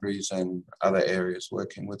libraries and other areas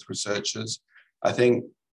working with researchers? I think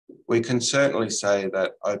we can certainly say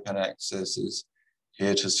that open access is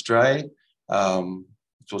here to stay.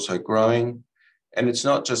 It's also growing. And it's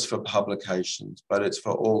not just for publications, but it's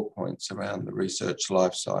for all points around the research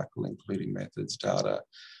life cycle, including methods, data,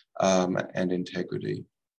 and integrity.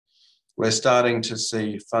 We're starting to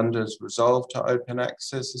see funders' resolve to open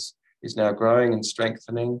access is now growing and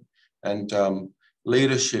strengthening, and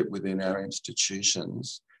leadership within our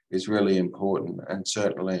institutions is really important. And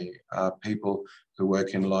certainly people who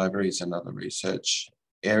work in libraries and other research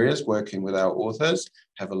areas working with our authors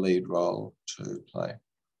have a lead role to play.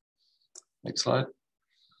 Next slide.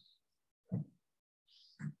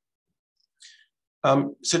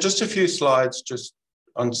 So just a few slides just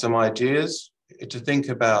on some ideas to think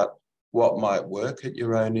about what might work at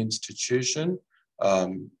your own institution,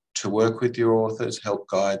 to work with your authors, help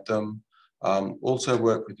guide them, also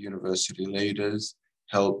work with university leaders,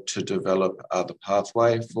 help to develop the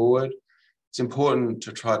pathway forward. It's important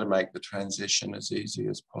to try to make the transition as easy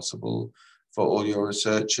as possible for all your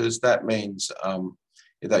researchers. That means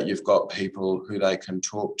that you've got people who they can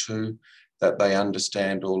talk to, that they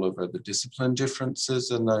understand all of the discipline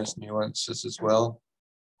differences and those nuances as well.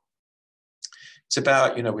 It's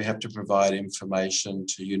about, we have to provide information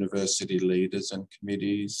to university leaders and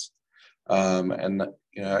committees, and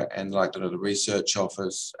like the research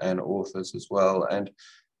office and authors as well, and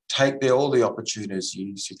take all the opportunities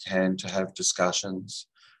you can to have discussions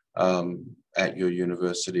at your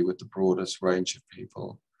university with the broadest range of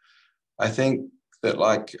people. I think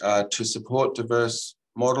that to support diverse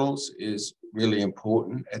models is really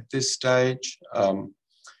important at this stage.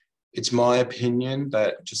 It's my opinion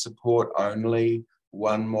that to support only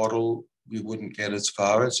one model, you wouldn't get as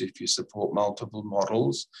far as if you support multiple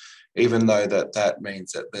models, even though that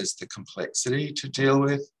means that there's the complexity to deal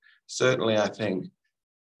with. Certainly, I think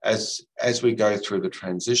as we go through the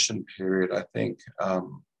transition period, I think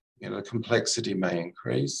the complexity may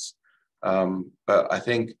increase, but I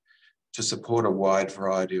think to support a wide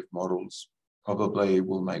variety of models probably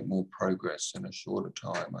will make more progress in a shorter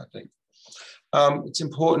time, I think. It's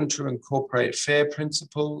important to incorporate FAIR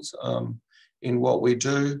principles in what we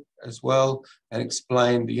do as well, and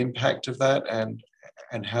explain the impact of that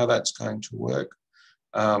and how that's going to work.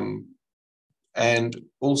 And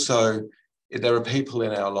also, there are people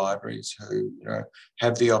in our libraries who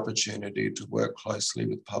have the opportunity to work closely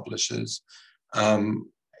with publishers, and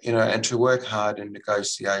to work hard in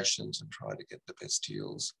negotiations and try to get the best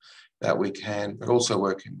deals that we can, but also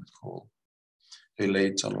working with CAUL, who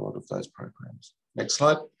leads on a lot of those programs. Next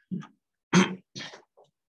slide.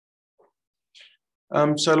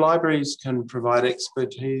 So libraries can provide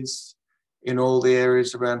expertise in all the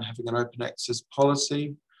areas around having an open access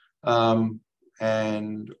policy,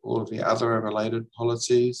 and all of the other related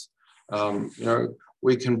policies.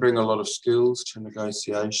 We can bring a lot of skills to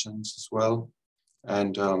negotiations as well,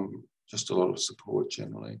 and just a lot of support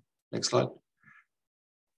generally. Next slide.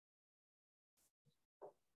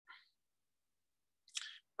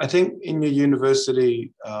 I think in your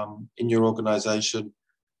university, in your organisation,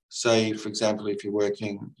 say, for example, if you're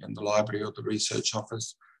working in the library or the research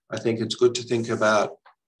office, I think it's good to think about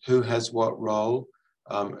who has what role,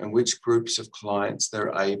 and which groups of clients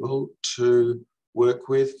they're able to work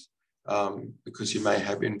with, because you may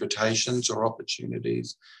have invitations or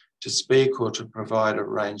opportunities to speak or to provide a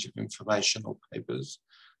range of informational papers.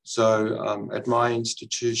 So at my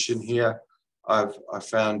institution here, I've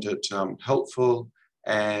found it helpful,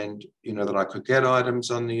 and that I could get items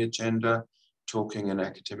on the agenda, talking in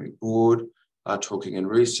academic board, talking in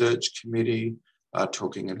research committee,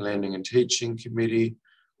 talking in learning and teaching committee,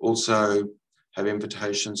 also have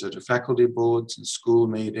invitations at faculty boards and school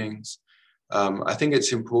meetings. I think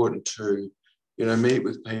it's important to, meet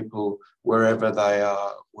with people wherever they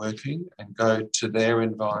are working and go to their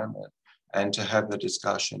environment and to have the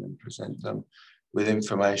discussion and present them with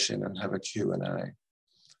information and have a Q&A.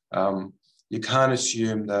 You can't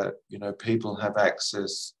assume that, people have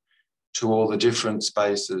access to all the different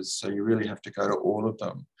spaces, so you really have to go to all of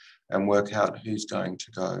them and work out who's going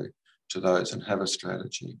to go to those and have a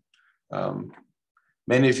strategy.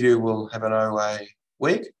 Many of you will have an OA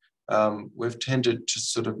week. We've tended to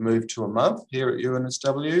sort of move to a month here at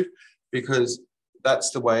UNSW, because that's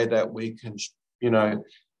the way that we can,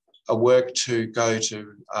 work to go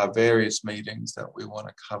to various meetings that we want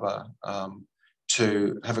to cover,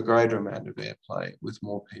 to have a greater amount of airplay with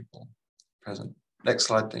more people present. Next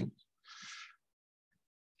slide, thanks.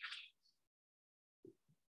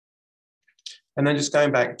 And then just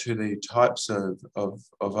going back to the types of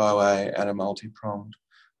OA and a multi-pronged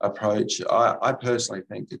approach, I personally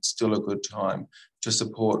think it's still a good time to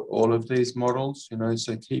support all of these models,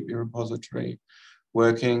 so keep your repository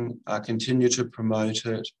working, continue to promote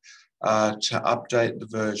it, to update the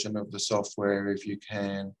version of the software if you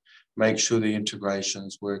can, make sure the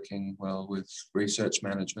integration's working well with research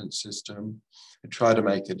management system, and try to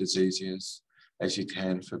make it as easy as you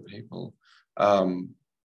can for people.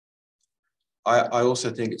 I also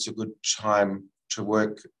think it's a good time to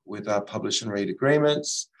work with our publish and read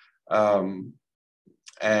agreements. And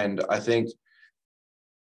I think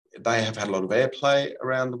they have had a lot of airplay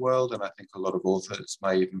around the world, and I think a lot of authors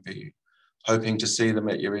may even be hoping to see them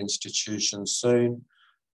at your institution soon.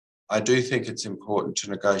 I do think it's important to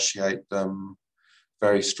negotiate them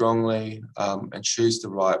very strongly and choose the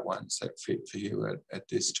right ones that fit for you at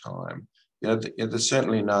this time. You know, there's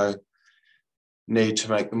certainly no need to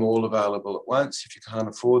make them all available at once if you can't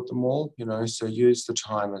afford them all, you know, so use the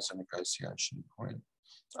time as a negotiation point.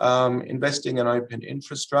 Investing in open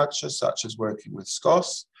infrastructure, such as working with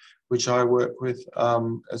SOS, which I work with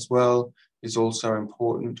as well, is also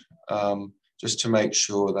important, just to make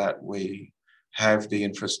sure that we have the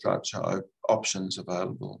infrastructure options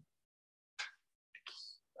available.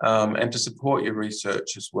 And to support your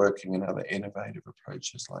researchers working in other innovative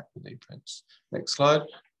approaches like with ePrints. Next slide.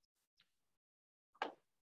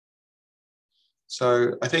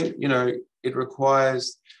 So I think, you know, it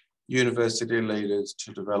requires university leaders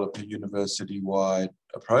to develop a university-wide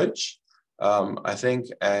approach, I think,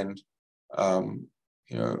 and,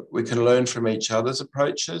 you know, we can learn from each other's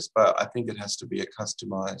approaches, but I think it has to be a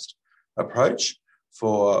customized approach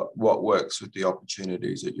for what works with the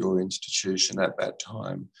opportunities at your institution at that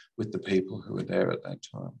time, with the people who are there at that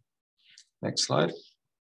time. Next slide.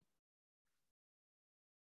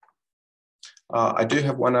 I do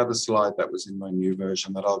have one other slide that was in my new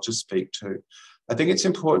version that I'll just speak to. I think it's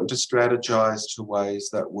important to strategize to ways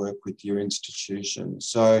that work with your institution.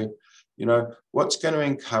 So, you know, what's going to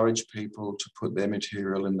encourage people to put their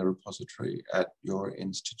material in the repository at your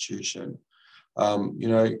institution? You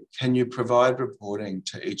know, can you provide reporting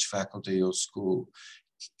to each faculty or school?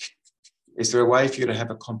 Is there a way for you to have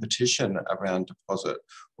a competition around deposit,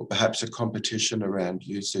 or perhaps a competition around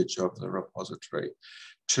usage of the repository,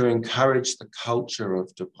 to encourage the culture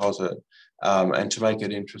of deposit and to make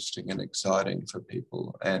it interesting and exciting for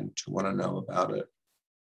people and to want to know about it?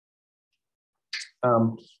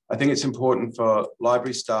 I think it's important for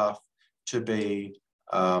library staff to be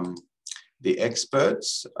the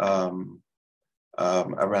experts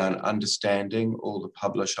around understanding all the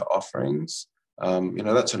publisher offerings. You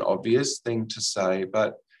know, that's an obvious thing to say,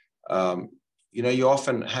 but you know, you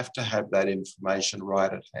often have to have that information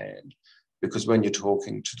right at hand, because when you're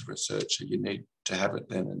talking to the researcher, you need to have it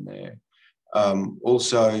then and there.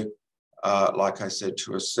 Also, like I said,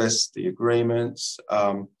 to assess the agreements.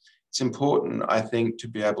 It's important, I think, to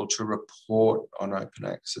be able to report on open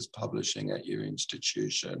access publishing at your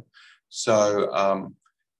institution. So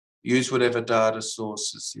use whatever data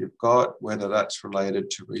sources you've got, whether that's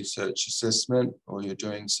related to research assessment or you're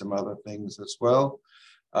doing some other things as well.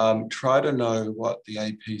 Try to know what the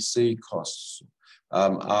APC costs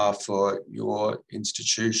are for your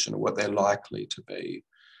institution, or what they're likely to be,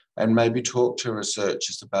 and maybe talk to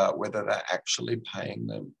researchers about whether they're actually paying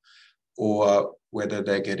them or whether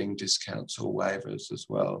they're getting discounts or waivers as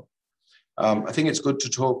well. I think it's good to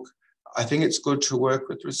talk. I think it's good to work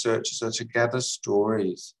with researchers to gather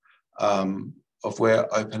stories of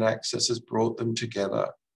where open access has brought them together,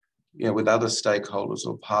 you know, with other stakeholders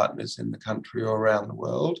or partners in the country or around the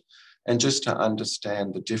world, and just to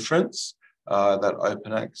understand the difference that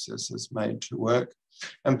open access has made to work.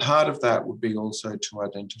 And part of that would be also to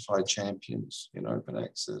identify champions in open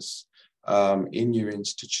access in your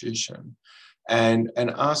institution, and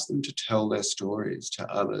ask them to tell their stories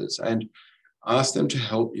to others, and ask them to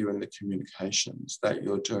help you in the communications that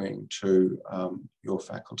you're doing to your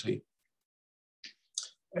faculty.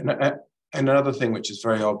 And another thing which is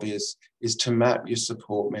very obvious is to map your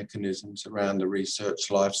support mechanisms around the research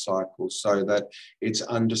life cycle so that it's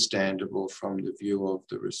understandable from the view of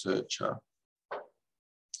the researcher.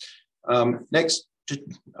 Next,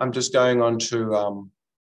 I'm just going on to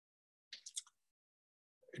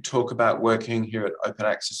talk about working here at Open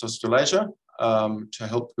Access Australasia to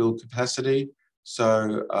help build capacity.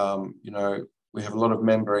 So, you know, we have a lot of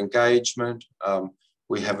member engagement.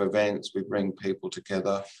 We have events, we bring people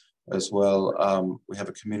together as well. We have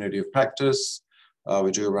a community of practice.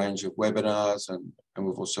 We do a range of webinars, and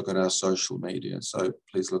we've also got our social media. So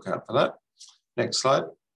please look out for that. Next slide.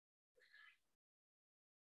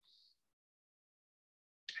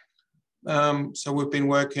 So we've been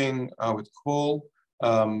working with CAUL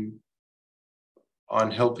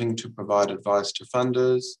on helping to provide advice to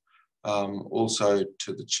funders, also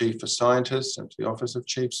to the Chief Scientist and to the Office of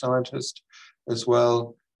Chief Scientist as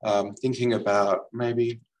well, thinking about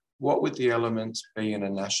maybe what would the elements be in a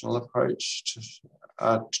national approach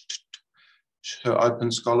to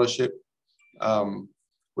open scholarship.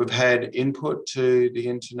 We've had input to the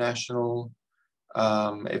international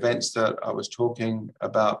events that I was talking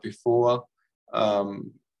about before.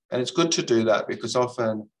 And it's good to do that, because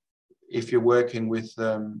often if you're working with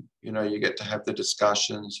them, you know, you get to have the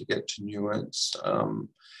discussions, you get to nuance,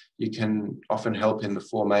 you can often help in the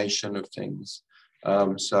formation of things.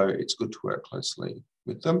 So it's good to work closely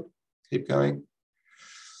with them. Keep going.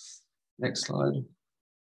 Next slide.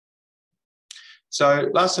 So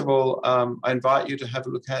last of all, I invite you to have a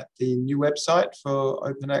look at the new website for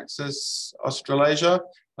Open Access Australasia,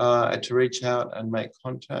 to reach out and make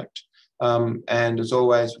contact. And as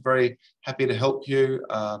always, we're very happy to help you,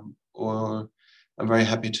 or I'm very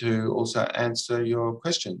happy to also answer your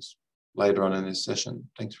questions later on in this session.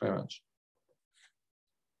 Thanks very much.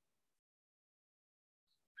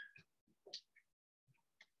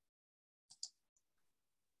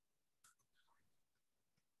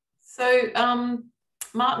 So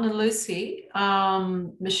Martin and Lucy,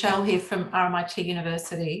 Michelle here from RMIT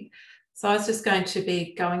University. So I was just going to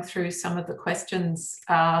be going through some of the questions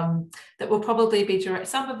that will probably be direct.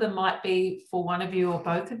 Some of them might be for one of you or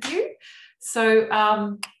both of you.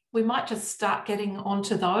 So we might just start getting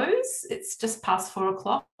onto those. It's just past 4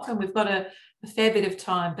 o'clock and we've got a fair bit of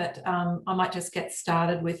time, but I might just get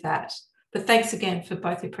started with that. But thanks again for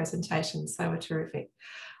both your presentations. They were terrific.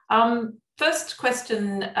 First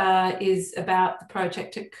question is about the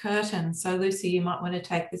project at Curtin. So Lucy, you might want to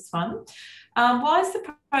take this one. Why is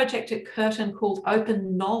the project at Curtin called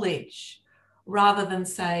Open Knowledge rather than,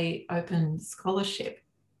 say, Open Scholarship?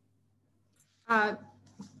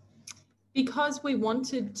 Because we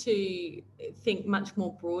wanted to think much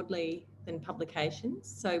more broadly than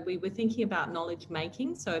publications. So we were thinking about knowledge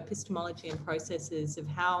making, so epistemology and processes of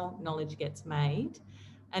how knowledge gets made,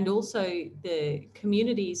 and also the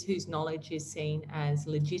communities whose knowledge is seen as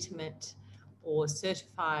legitimate or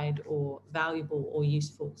certified or valuable or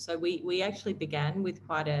useful. So we actually began with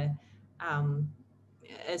quite a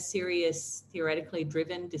serious theoretically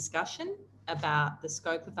driven discussion about the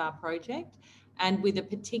scope of our project, and with a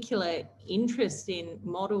particular interest in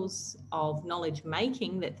models of knowledge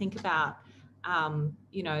making that think about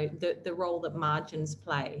you know, the role that margins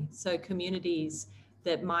play. So communities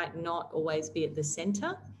that might not always be at the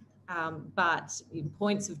centre, but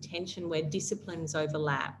points of tension where disciplines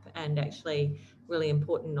overlap and actually really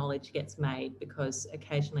important knowledge gets made, because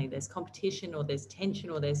occasionally there's competition or there's tension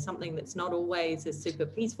or there's something that's not always a super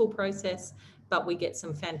peaceful process, but we get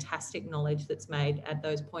some fantastic knowledge that's made at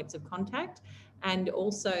those points of contact. And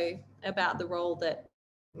also about the role that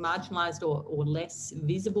marginalised or less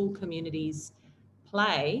visible communities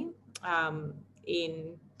play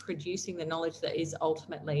in producing the knowledge that is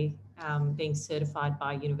ultimately being certified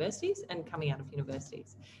by universities and coming out of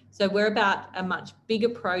universities. So we're about a much bigger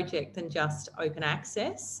project than just open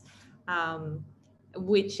access,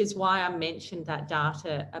 which is why I mentioned that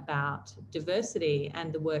data about diversity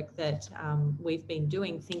and the work that we've been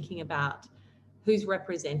doing, thinking about who's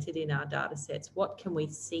represented in our data sets, what can we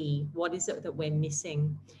see, what is it that we're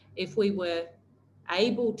missing. If we were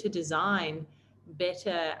able to design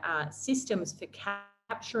better systems for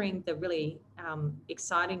capturing the really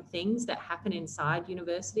exciting things that happen inside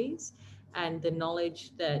universities and the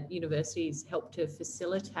knowledge that universities help to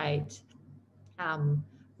facilitate,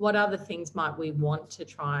 what other things might we want to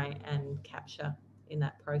try and capture in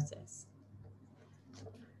that process?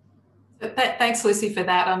 Thanks, Lucy, for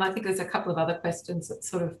that. And I think there's a couple of other questions that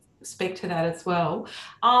sort of speak to that as well.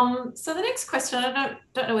 So the next question, I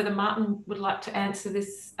don't know whether Martin would like to answer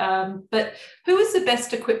this, but who is the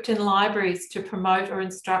best equipped in libraries to promote or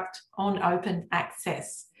instruct on open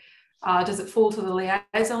access? Does it fall to the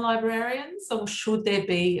liaison librarians, or should there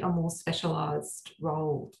be a more specialised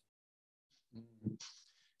role?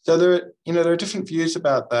 So there are different views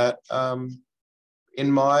about that.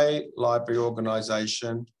 In my library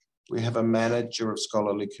organisation, we have a manager of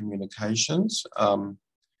scholarly communications.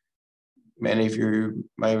 Many of you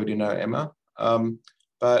may already know Emma,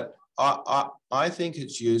 but I think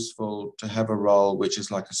it's useful to have a role which is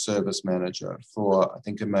like a service manager for, I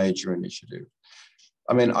think, a major initiative.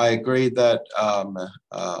 I mean, I agree that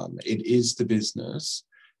it is the business,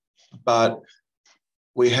 but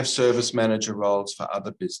we have service manager roles for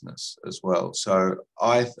other business as well. So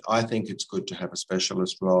I think it's good to have a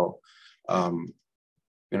specialist role,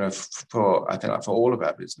 you know, for all of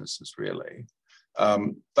our businesses, really.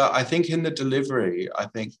 But I think in the delivery, I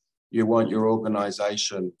think you want your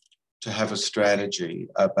organisation to have a strategy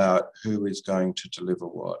about who is going to deliver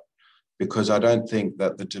what, because I don't think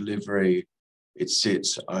that the delivery, it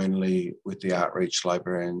sits only with the outreach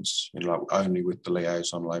librarians, you know, only with the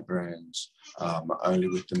liaison librarians, only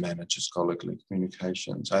with the manager scholarly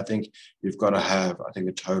communications. I think you've got to have, I think,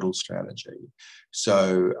 a total strategy.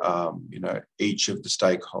 So, you know, each of the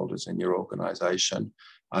stakeholders in your organisation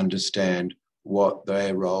understand what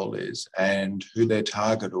their role is and who their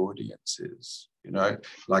target audience is. You know,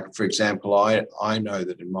 like, for example, I know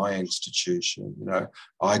that in my institution, you know,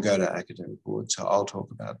 I go to academic boards, so I'll talk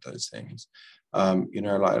about those things. You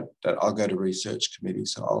know, like that I'll go to research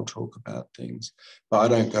committees, so I'll talk about things, but I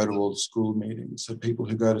don't go to all the school meetings. So people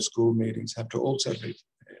who go to school meetings have to also be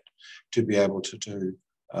prepared to be able to do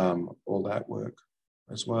all that work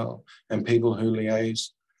as well. And people who liaise,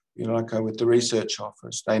 you know, like with the research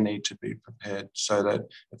office, they need to be prepared so that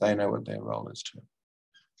they know what their role is too.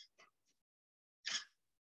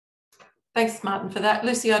 Thanks, Martin, for that.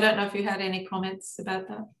 Lucy, I don't know if you had any comments about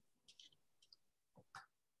that.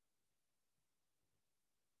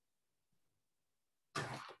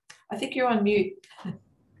 I think you're on mute.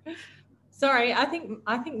 Sorry, I think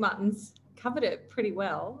Martin's covered it pretty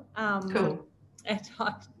well. Cool. And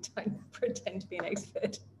I don't pretend to be an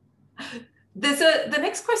expert. The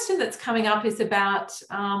next question that's coming up is about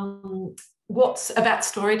what's about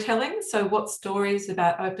storytelling. So what stories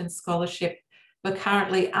about open scholarship we're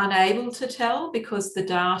currently unable to tell because the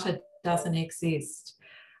data doesn't exist?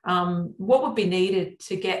 What would be needed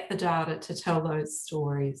to get the data to tell those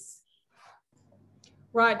stories?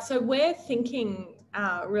 Right, so we're thinking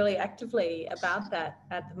really actively about that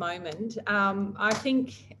at the moment. I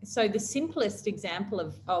think, so the simplest example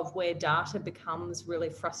of where data becomes really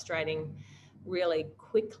frustrating really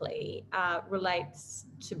quickly relates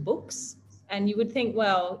to books. And you would think,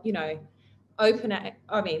 well, you know,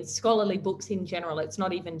 scholarly books in general, it's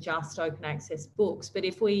not even just open access books, but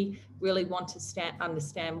if we really want to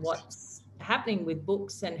understand what's happening with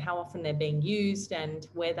books and how often they're being used and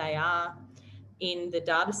where they are in the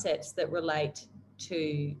data sets that relate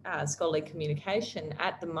to scholarly communication,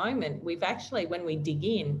 at the moment, we've actually, when we dig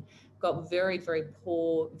in, got very, very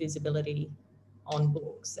poor visibility on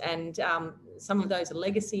books. And some of those are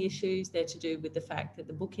legacy issues. They're to do with the fact that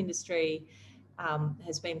the book industry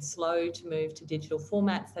has been slow to move to digital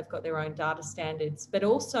formats. They've got their own data standards, but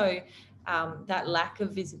also that lack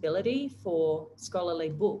of visibility for scholarly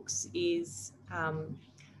books is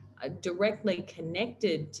directly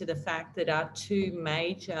connected to the fact that our two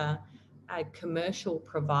major commercial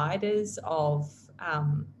providers of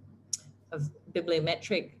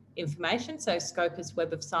bibliometric information, so Scopus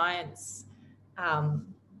Web of Science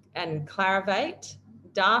and Clarivate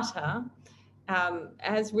data,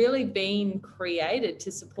 has really been created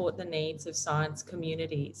to support the needs of science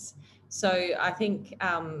communities. So I think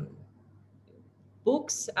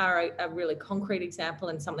books are a really concrete example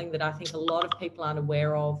and something that I think a lot of people aren't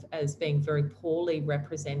aware of as being very poorly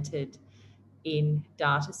represented in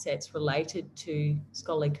data sets related to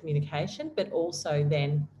scholarly communication, but also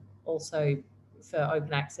for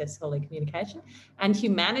open access scholarly communication and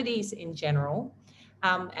humanities in general.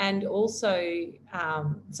 And also,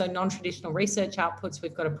 so non-traditional research outputs,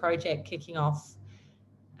 we've got a project kicking off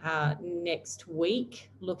next week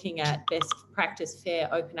looking at best practice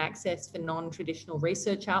fair open access for non-traditional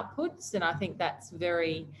research outputs. And I think that's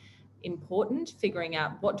very important, figuring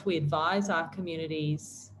out what do we advise our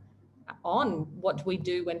communities on, what do we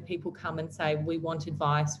do when people come and say, we want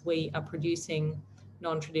advice, we are producing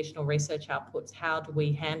non-traditional research outputs, how do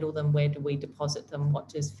we handle them, where do we deposit them, what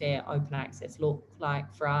does fair open access look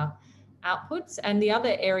like for our outputs? And the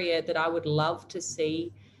other area that I would love to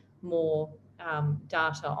see more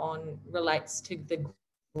data on relates to the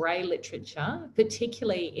grey literature,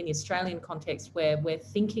 particularly in the Australian context where we're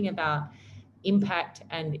thinking about impact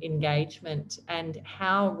and engagement and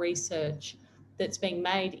how research that's being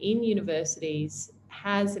made in universities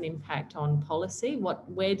has an impact on policy.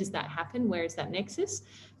 Where does that happen? Where is that nexus?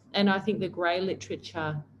 And I think the grey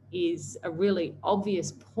literature is a really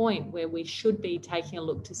obvious point where we should be taking a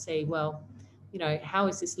look to see, well, you know, how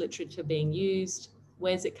is this literature being used?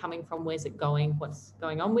 Where's it coming from? Where's it going? What's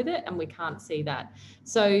going on with it? And we can't see that.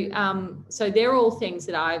 So, so they're all things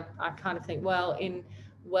that I kind of think, well, in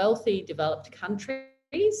wealthy developed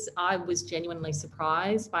countries, I was genuinely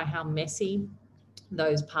surprised by how messy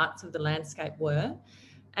those parts of the landscape were.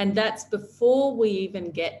 And that's before we even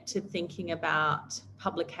get to thinking about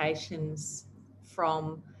publications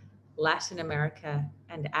from Latin America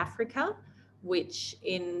and Africa, which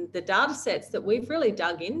in the data sets that we've really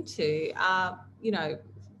dug into are, you know,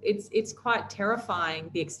 it's quite terrifying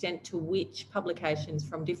the extent to which publications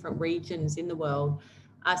from different regions in the world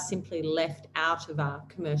are simply left out of our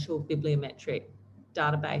commercial bibliometric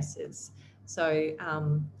databases. So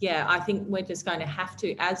yeah, I think we're just going to have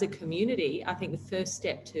to, as a community, I think the first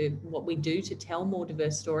step to what we do to tell more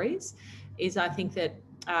diverse stories is I think that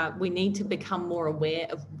we need to become more aware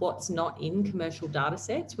of what's not in commercial data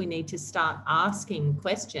sets. We need to start asking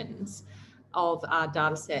questions of our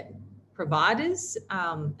data set providers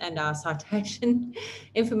and our citation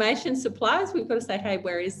information suppliers. We've got to say, hey,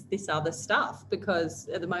 where is this other stuff? Because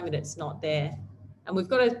at the moment it's not there. And we've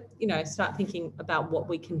got to, you know, start thinking about what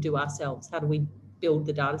we can do ourselves. How do we build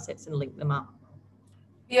the data sets and link them up?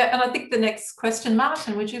 Yeah, and I think the next question,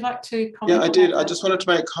 Martin, would you like to comment? Yeah, I did. I just wanted to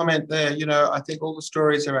make a comment there. You know, I think all the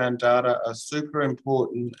stories around data are super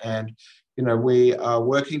important, and, you know, we are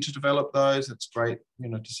working to develop those. It's great, you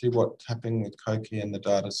know, to see what's happening with Koki and the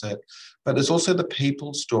data set. But there's also the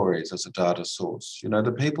people stories as a data source. You know,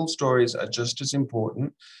 the people stories are just as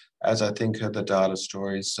important as I think are the data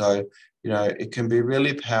stories. So, you know, it can be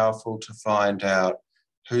really powerful to find out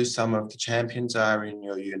who some of the champions are in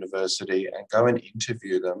your university and go and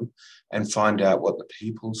interview them and find out what the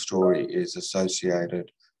people story is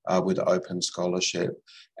associated with open scholarship,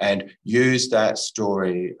 and use that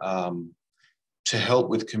story to help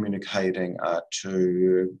with communicating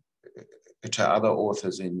to other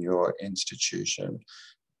authors in your institution,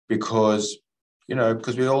 because, you know,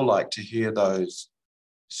 because we all like to hear those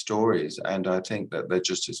stories, and I think that they're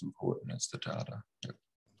just as important as the data. Yeah.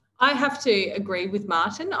 I have to agree with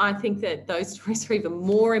Martin. I think that those stories are even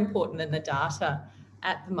more important than the data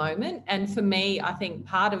at the moment. And for me, I think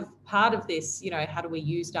part of this, you know, how do we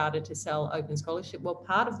use data to sell open scholarship? Well,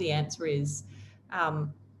 part of the answer is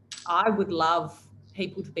I would love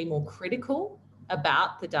people to be more critical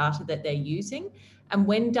about the data that they're using. And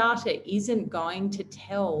when data isn't going to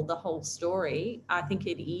tell the whole story, I think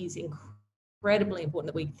it is incredibly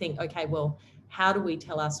important that we think, okay, well, how do we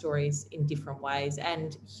tell our stories in different ways?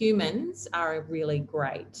 And humans are a really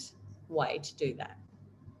great way to do that.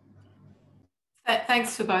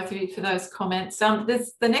 Thanks for both of you for those comments. The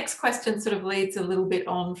next question sort of leads a little bit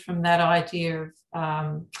on from that idea of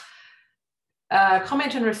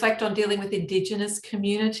comment and reflect on dealing with Indigenous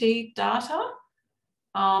community data.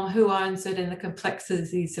 Who owns it and the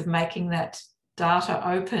complexities of making that data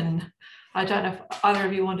open? I don't know if either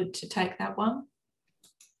of you wanted to take that one.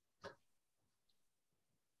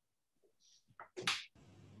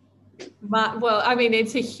 Well, I mean,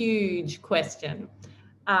 it's a huge question,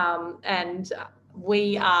 and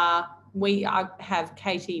we have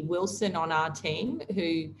Katie Wilson on our team,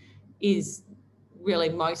 who is really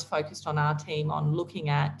most focused on our team on looking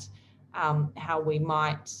at how we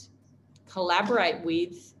might collaborate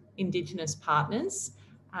with Indigenous partners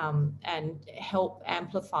and help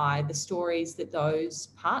amplify the stories that those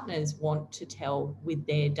partners want to tell with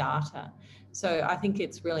their data. So I think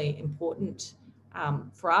it's really important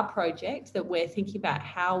for our project that we're thinking about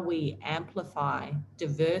how we amplify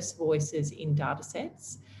diverse voices in data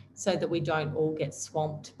sets so that we don't all get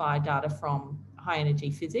swamped by data from high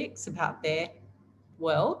energy physics about their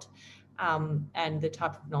world and the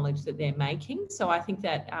type of knowledge that they're making. So I think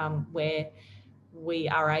that where we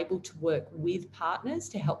are able to work with partners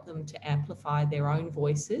to help them to amplify their own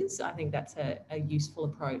voices, I think that's a useful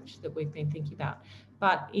approach that we've been thinking about.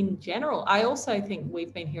 But in general, I also think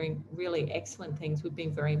we've been hearing really excellent things. We've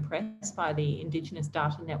been very impressed by the Indigenous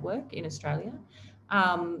Data Network in Australia.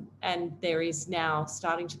 And there is now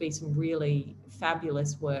starting to be some really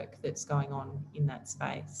fabulous work that's going on in that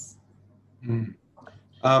space. Mm.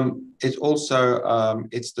 It's also,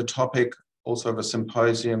 it's the topic also of a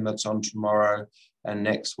symposium that's on tomorrow and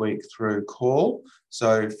next week through CAUL.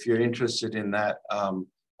 So if you're interested in that,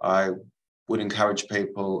 I would encourage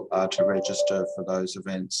people to register for those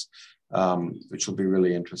events, which will be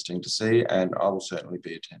really interesting to see, and I will certainly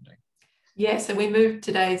be attending. Yes, and we moved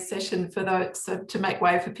today's session for those to make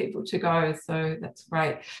way for people to go, so that's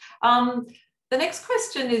great. The next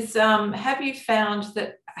question is, have you found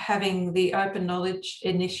that having the Open Knowledge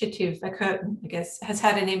Initiative at Curtin, I guess, has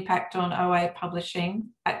had an impact on OA publishing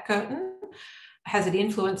at Curtin? Has it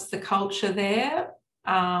influenced the culture there?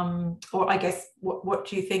 Or I guess, what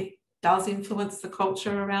do you think does influence the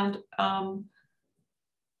culture around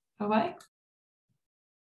OA?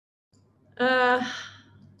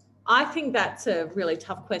 I think that's a really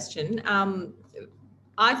tough question.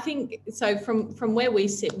 I think, so from where we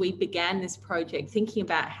sit, we began this project thinking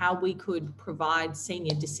about how we could provide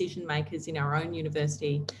senior decision makers in our own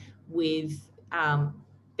university with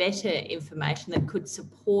better information that could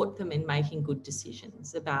support them in making good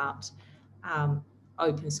decisions about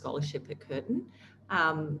open scholarship at Curtin.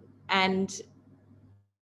 And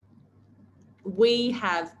we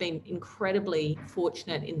have been incredibly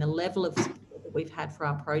fortunate in the level of support that we've had for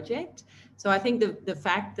our project. So I think the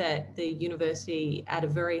fact that the university at a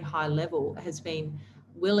very high level has been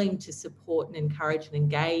willing to support and encourage and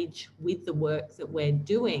engage with the work that we're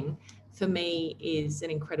doing, for me, is an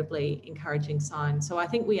incredibly encouraging sign. So I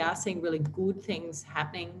think we are seeing really good things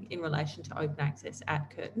happening in relation to open access at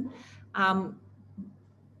Curtin.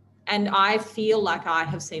 And I feel like I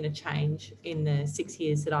have seen a change in the 6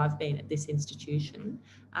 years that I've been at this institution,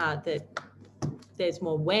 that there's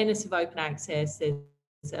more awareness of open access, there's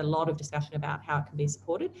a lot of discussion about how it can be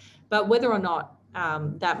supported. But whether or not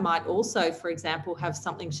that might also, for example, have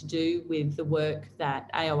something to do with the work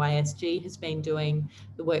that AOASG has been doing,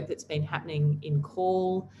 the work that's been happening in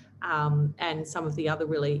CAUL, and some of the other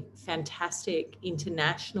really fantastic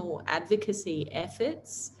international advocacy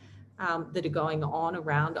efforts that are going on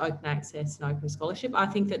around open access and open scholarship. I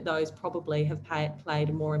think that those probably have played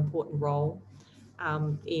a more important role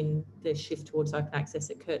in the shift towards open access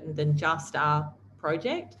at Curtin than just our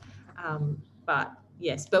project. But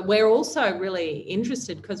yes, but we're also really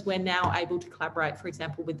interested because we're now able to collaborate, for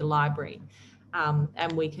example, with the library,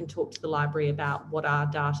 and we can talk to the library about what our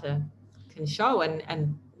data can show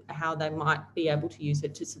and how they might be able to use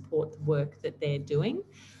it to support the work that they're doing.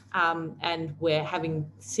 And we're having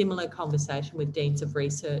similar conversation with deans of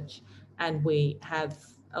research, and we have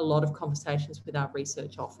a lot of conversations with our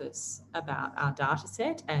research office about our data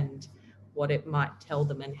set and what it might tell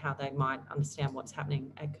them and how they might understand what's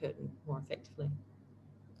happening at Curtin more effectively.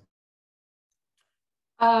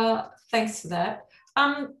 Thanks for that.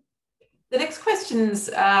 The next question's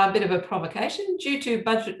a bit of a provocation. Due to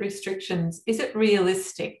budget restrictions, is it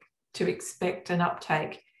realistic to expect an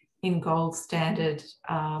uptake in gold standard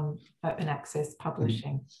open access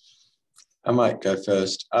publishing? I might go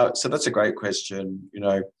first. So that's a great question. You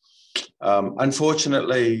know,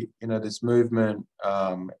 unfortunately, you know, this movement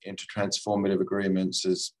into transformative agreements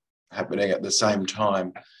is happening at the same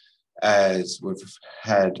time as we've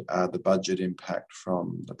had the budget impact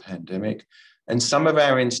from the pandemic. And some of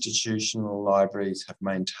our institutional libraries have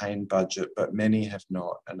maintained budget, but many have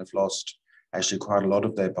not and have lost actually quite a lot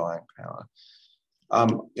of their buying power.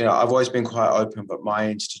 You know, I've always been quite open, but my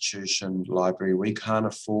institution library, we can't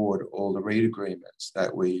afford all the read agreements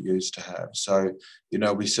that we used to have. So, you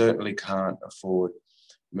know, we certainly can't afford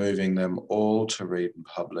moving them all to read and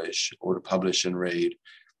publish or to publish and read,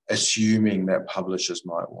 assuming that publishers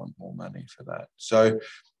might want more money for that. So,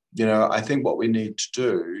 you know, I think what we need to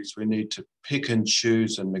do is we need to pick and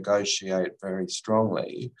choose and negotiate very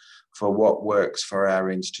strongly for what works for our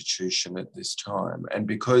institution at this time. And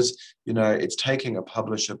because, you know, it's taking a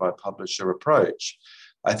publisher by publisher approach,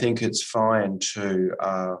 I think it's fine to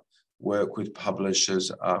work with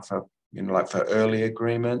publishers for, you know, like for early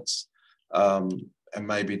agreements and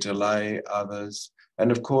maybe delay others.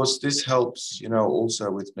 And of course, this helps, you know,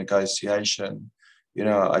 also with negotiation. You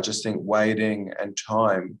know, I just think waiting and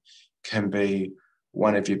time can be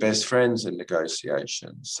one of your best friends in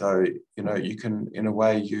negotiations. So, you know, you can, in a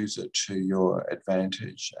way, use it to your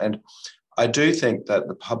advantage. And I do think that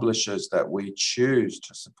the publishers that we choose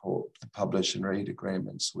to support the publish and read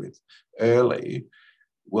agreements with early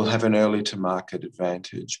will have an early to market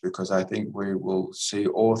advantage, because I think we will see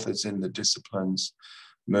authors in the disciplines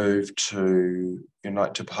move to, you know,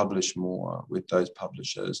 to publish more with those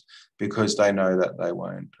publishers because they know that they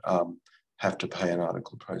won't have to pay an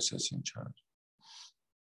article processing charge.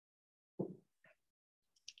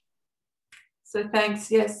 So thanks,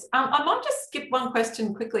 yes. I might just skip one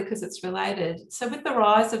question quickly because it's related. So with the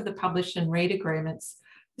rise of the publish and read agreements,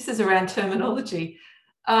 this is around terminology.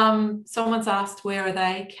 Someone's asked, where are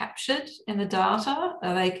they captured in the data?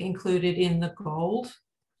 Are they included in the gold?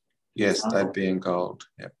 Yes, they'd be in gold.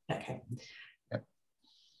 Yep. Okay. Yep.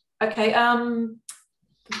 Okay.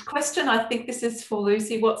 Question, I think this is for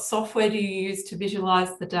Lucy. What software do you use to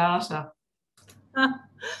visualize the data?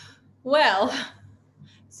 Well,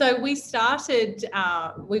 so we started,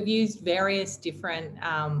 we've used various different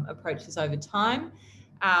approaches over time.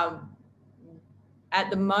 At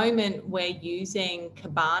the moment, we're using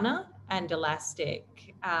Kibana and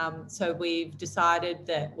Elastic. So we've decided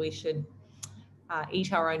that we should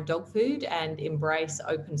eat our own dog food and embrace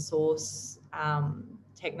open source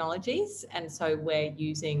technologies. And so we're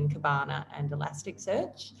using Kibana and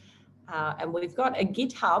Elasticsearch. And we've got a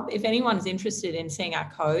GitHub. If anyone's interested in seeing our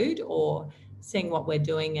code or seeing what we're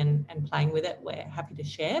doing and playing with it, we're happy to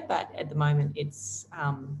share. But at the moment, it's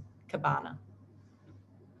Kibana.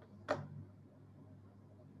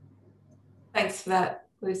 Thanks for that,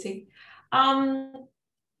 Lucy.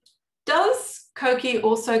 Does COCI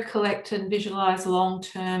also collect and visualise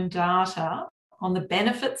long-term data on the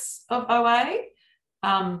benefits of OA?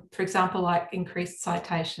 For example, like increased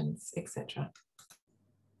citations, etc.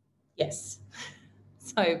 Yes,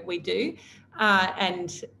 so we do.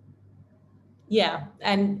 And yeah,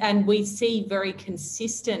 and we see very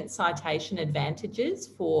consistent citation advantages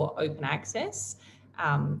for open access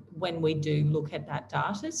when we do look at that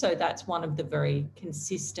data. So that's one of the very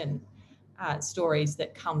consistent stories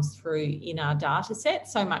that comes through in our data set,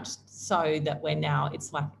 so much so that we're now,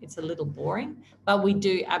 it's a little boring, but we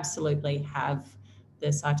do absolutely have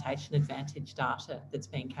the citation advantage data that's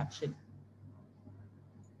being captured.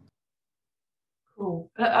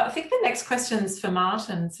 Cool. I think the next question is for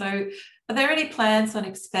Martin. So are there any plans on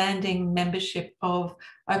expanding membership of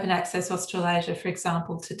Open Access Australasia, for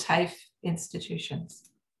example, to TAFE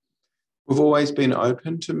institutions? We've always been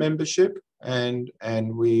open to membership, and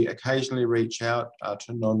we occasionally reach out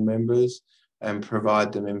to non-members and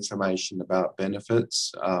provide them information about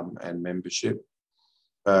benefits and membership.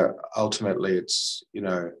 But ultimately, it's, you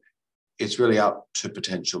know, it's really up to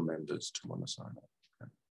potential members to want to sign up.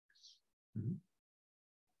 Okay. Mm-hmm.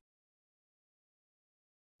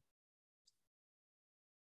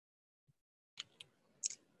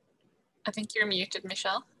 I think you're muted,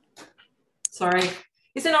 Michelle. Sorry.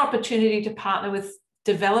 Is an opportunity to partner with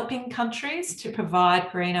developing countries to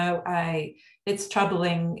provide green OA? It's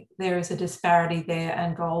troubling. There is a disparity there,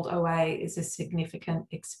 and gold OA is a significant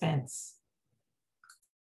expense.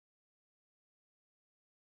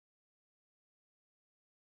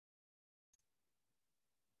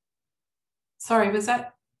 Sorry, was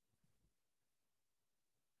that?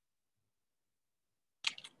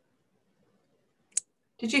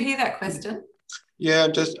 Did you hear that question? Yeah,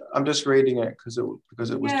 I'm just reading it because it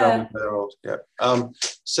was Yeah. double-barreled. Yeah.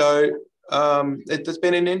 There's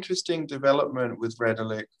been an interesting development with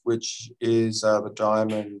Redelic, which is the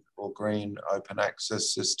diamond or green open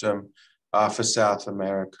access system for South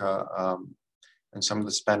America and some of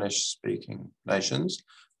the Spanish-speaking nations.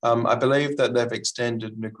 I believe that they've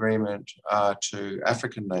extended an agreement to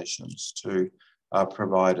African nations to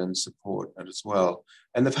provide and support it as well.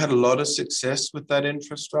 And they've had a lot of success with that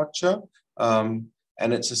infrastructure. And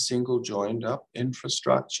it's a single joined up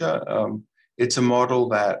infrastructure. It's a model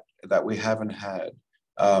that we haven't had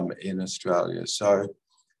in Australia. So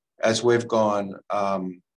as we've gone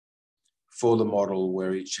for the model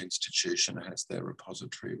where each institution has their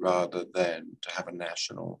repository rather than to have a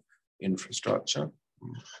national infrastructure.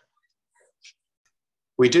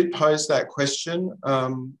 We did pose that question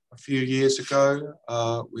a few years ago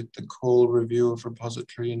with the CAUL review of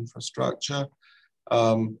repository infrastructure.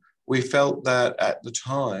 We felt that at the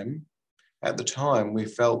time, we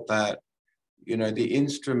felt that, you know, the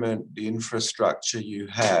instrument, the infrastructure you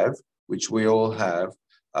have, which we all have,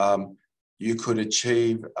 you could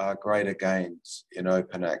achieve greater gains in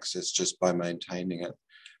open access just by maintaining it.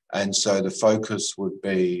 And so the focus would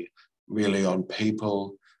be really on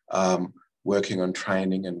people working on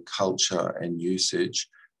training and culture and usage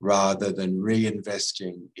rather than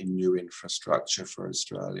reinvesting in new infrastructure for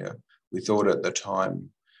Australia. We thought at the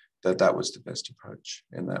time that that was the best approach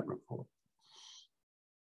in that report.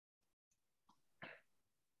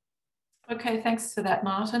 Okay, thanks for that,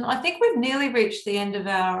 Martin. I think we've nearly reached the end of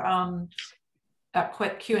our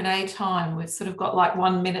quick Q&A time. We've sort of got like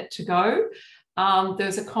 1 minute to go.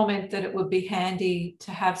 There's a comment that it would be handy to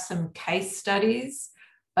have some case studies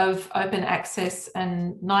of open access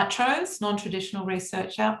and NITROs, non-traditional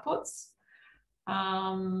research outputs.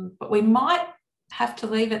 But we might have to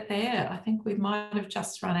leave it there. I think we might have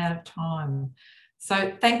just run out of time.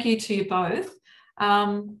 So thank you to you both.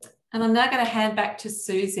 And I'm now going to hand back to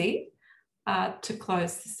Susie to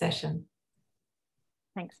close the session.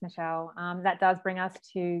 Thanks, Michelle. That does bring us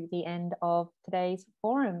to the end of today's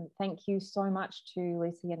forum. Thank you so much to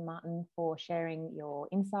Lucy and Martin for sharing your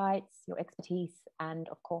insights, your expertise, and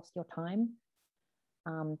of course, your time.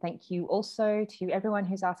 Thank you also to everyone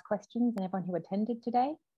who's asked questions and everyone who attended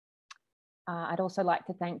today. I'd also like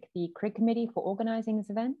to thank the CRIG committee for organising this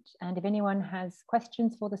event. And if anyone has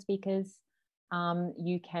questions for the speakers,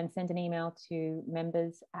 you can send an email to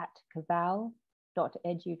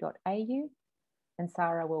members@caval.edu.au and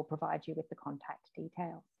Sarah will provide you with the contact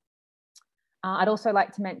details. I'd also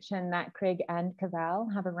like to mention that CRIG and CAUL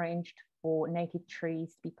have arranged for native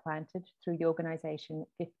trees to be planted through the organisation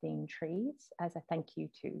 15 Trees as a thank you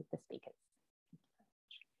to the speakers.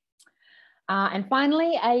 And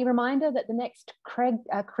finally, a reminder that the next CRIG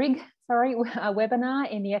webinar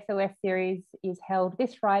in the SOS series is held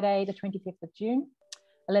this Friday, the 25th of June,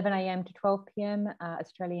 11 AM to 12 PM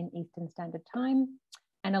Australian Eastern Standard Time.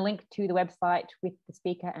 And a link to the website with the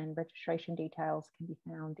speaker and registration details can be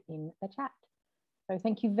found in the chat. So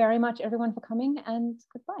thank you very much, everyone, for coming, and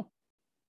goodbye.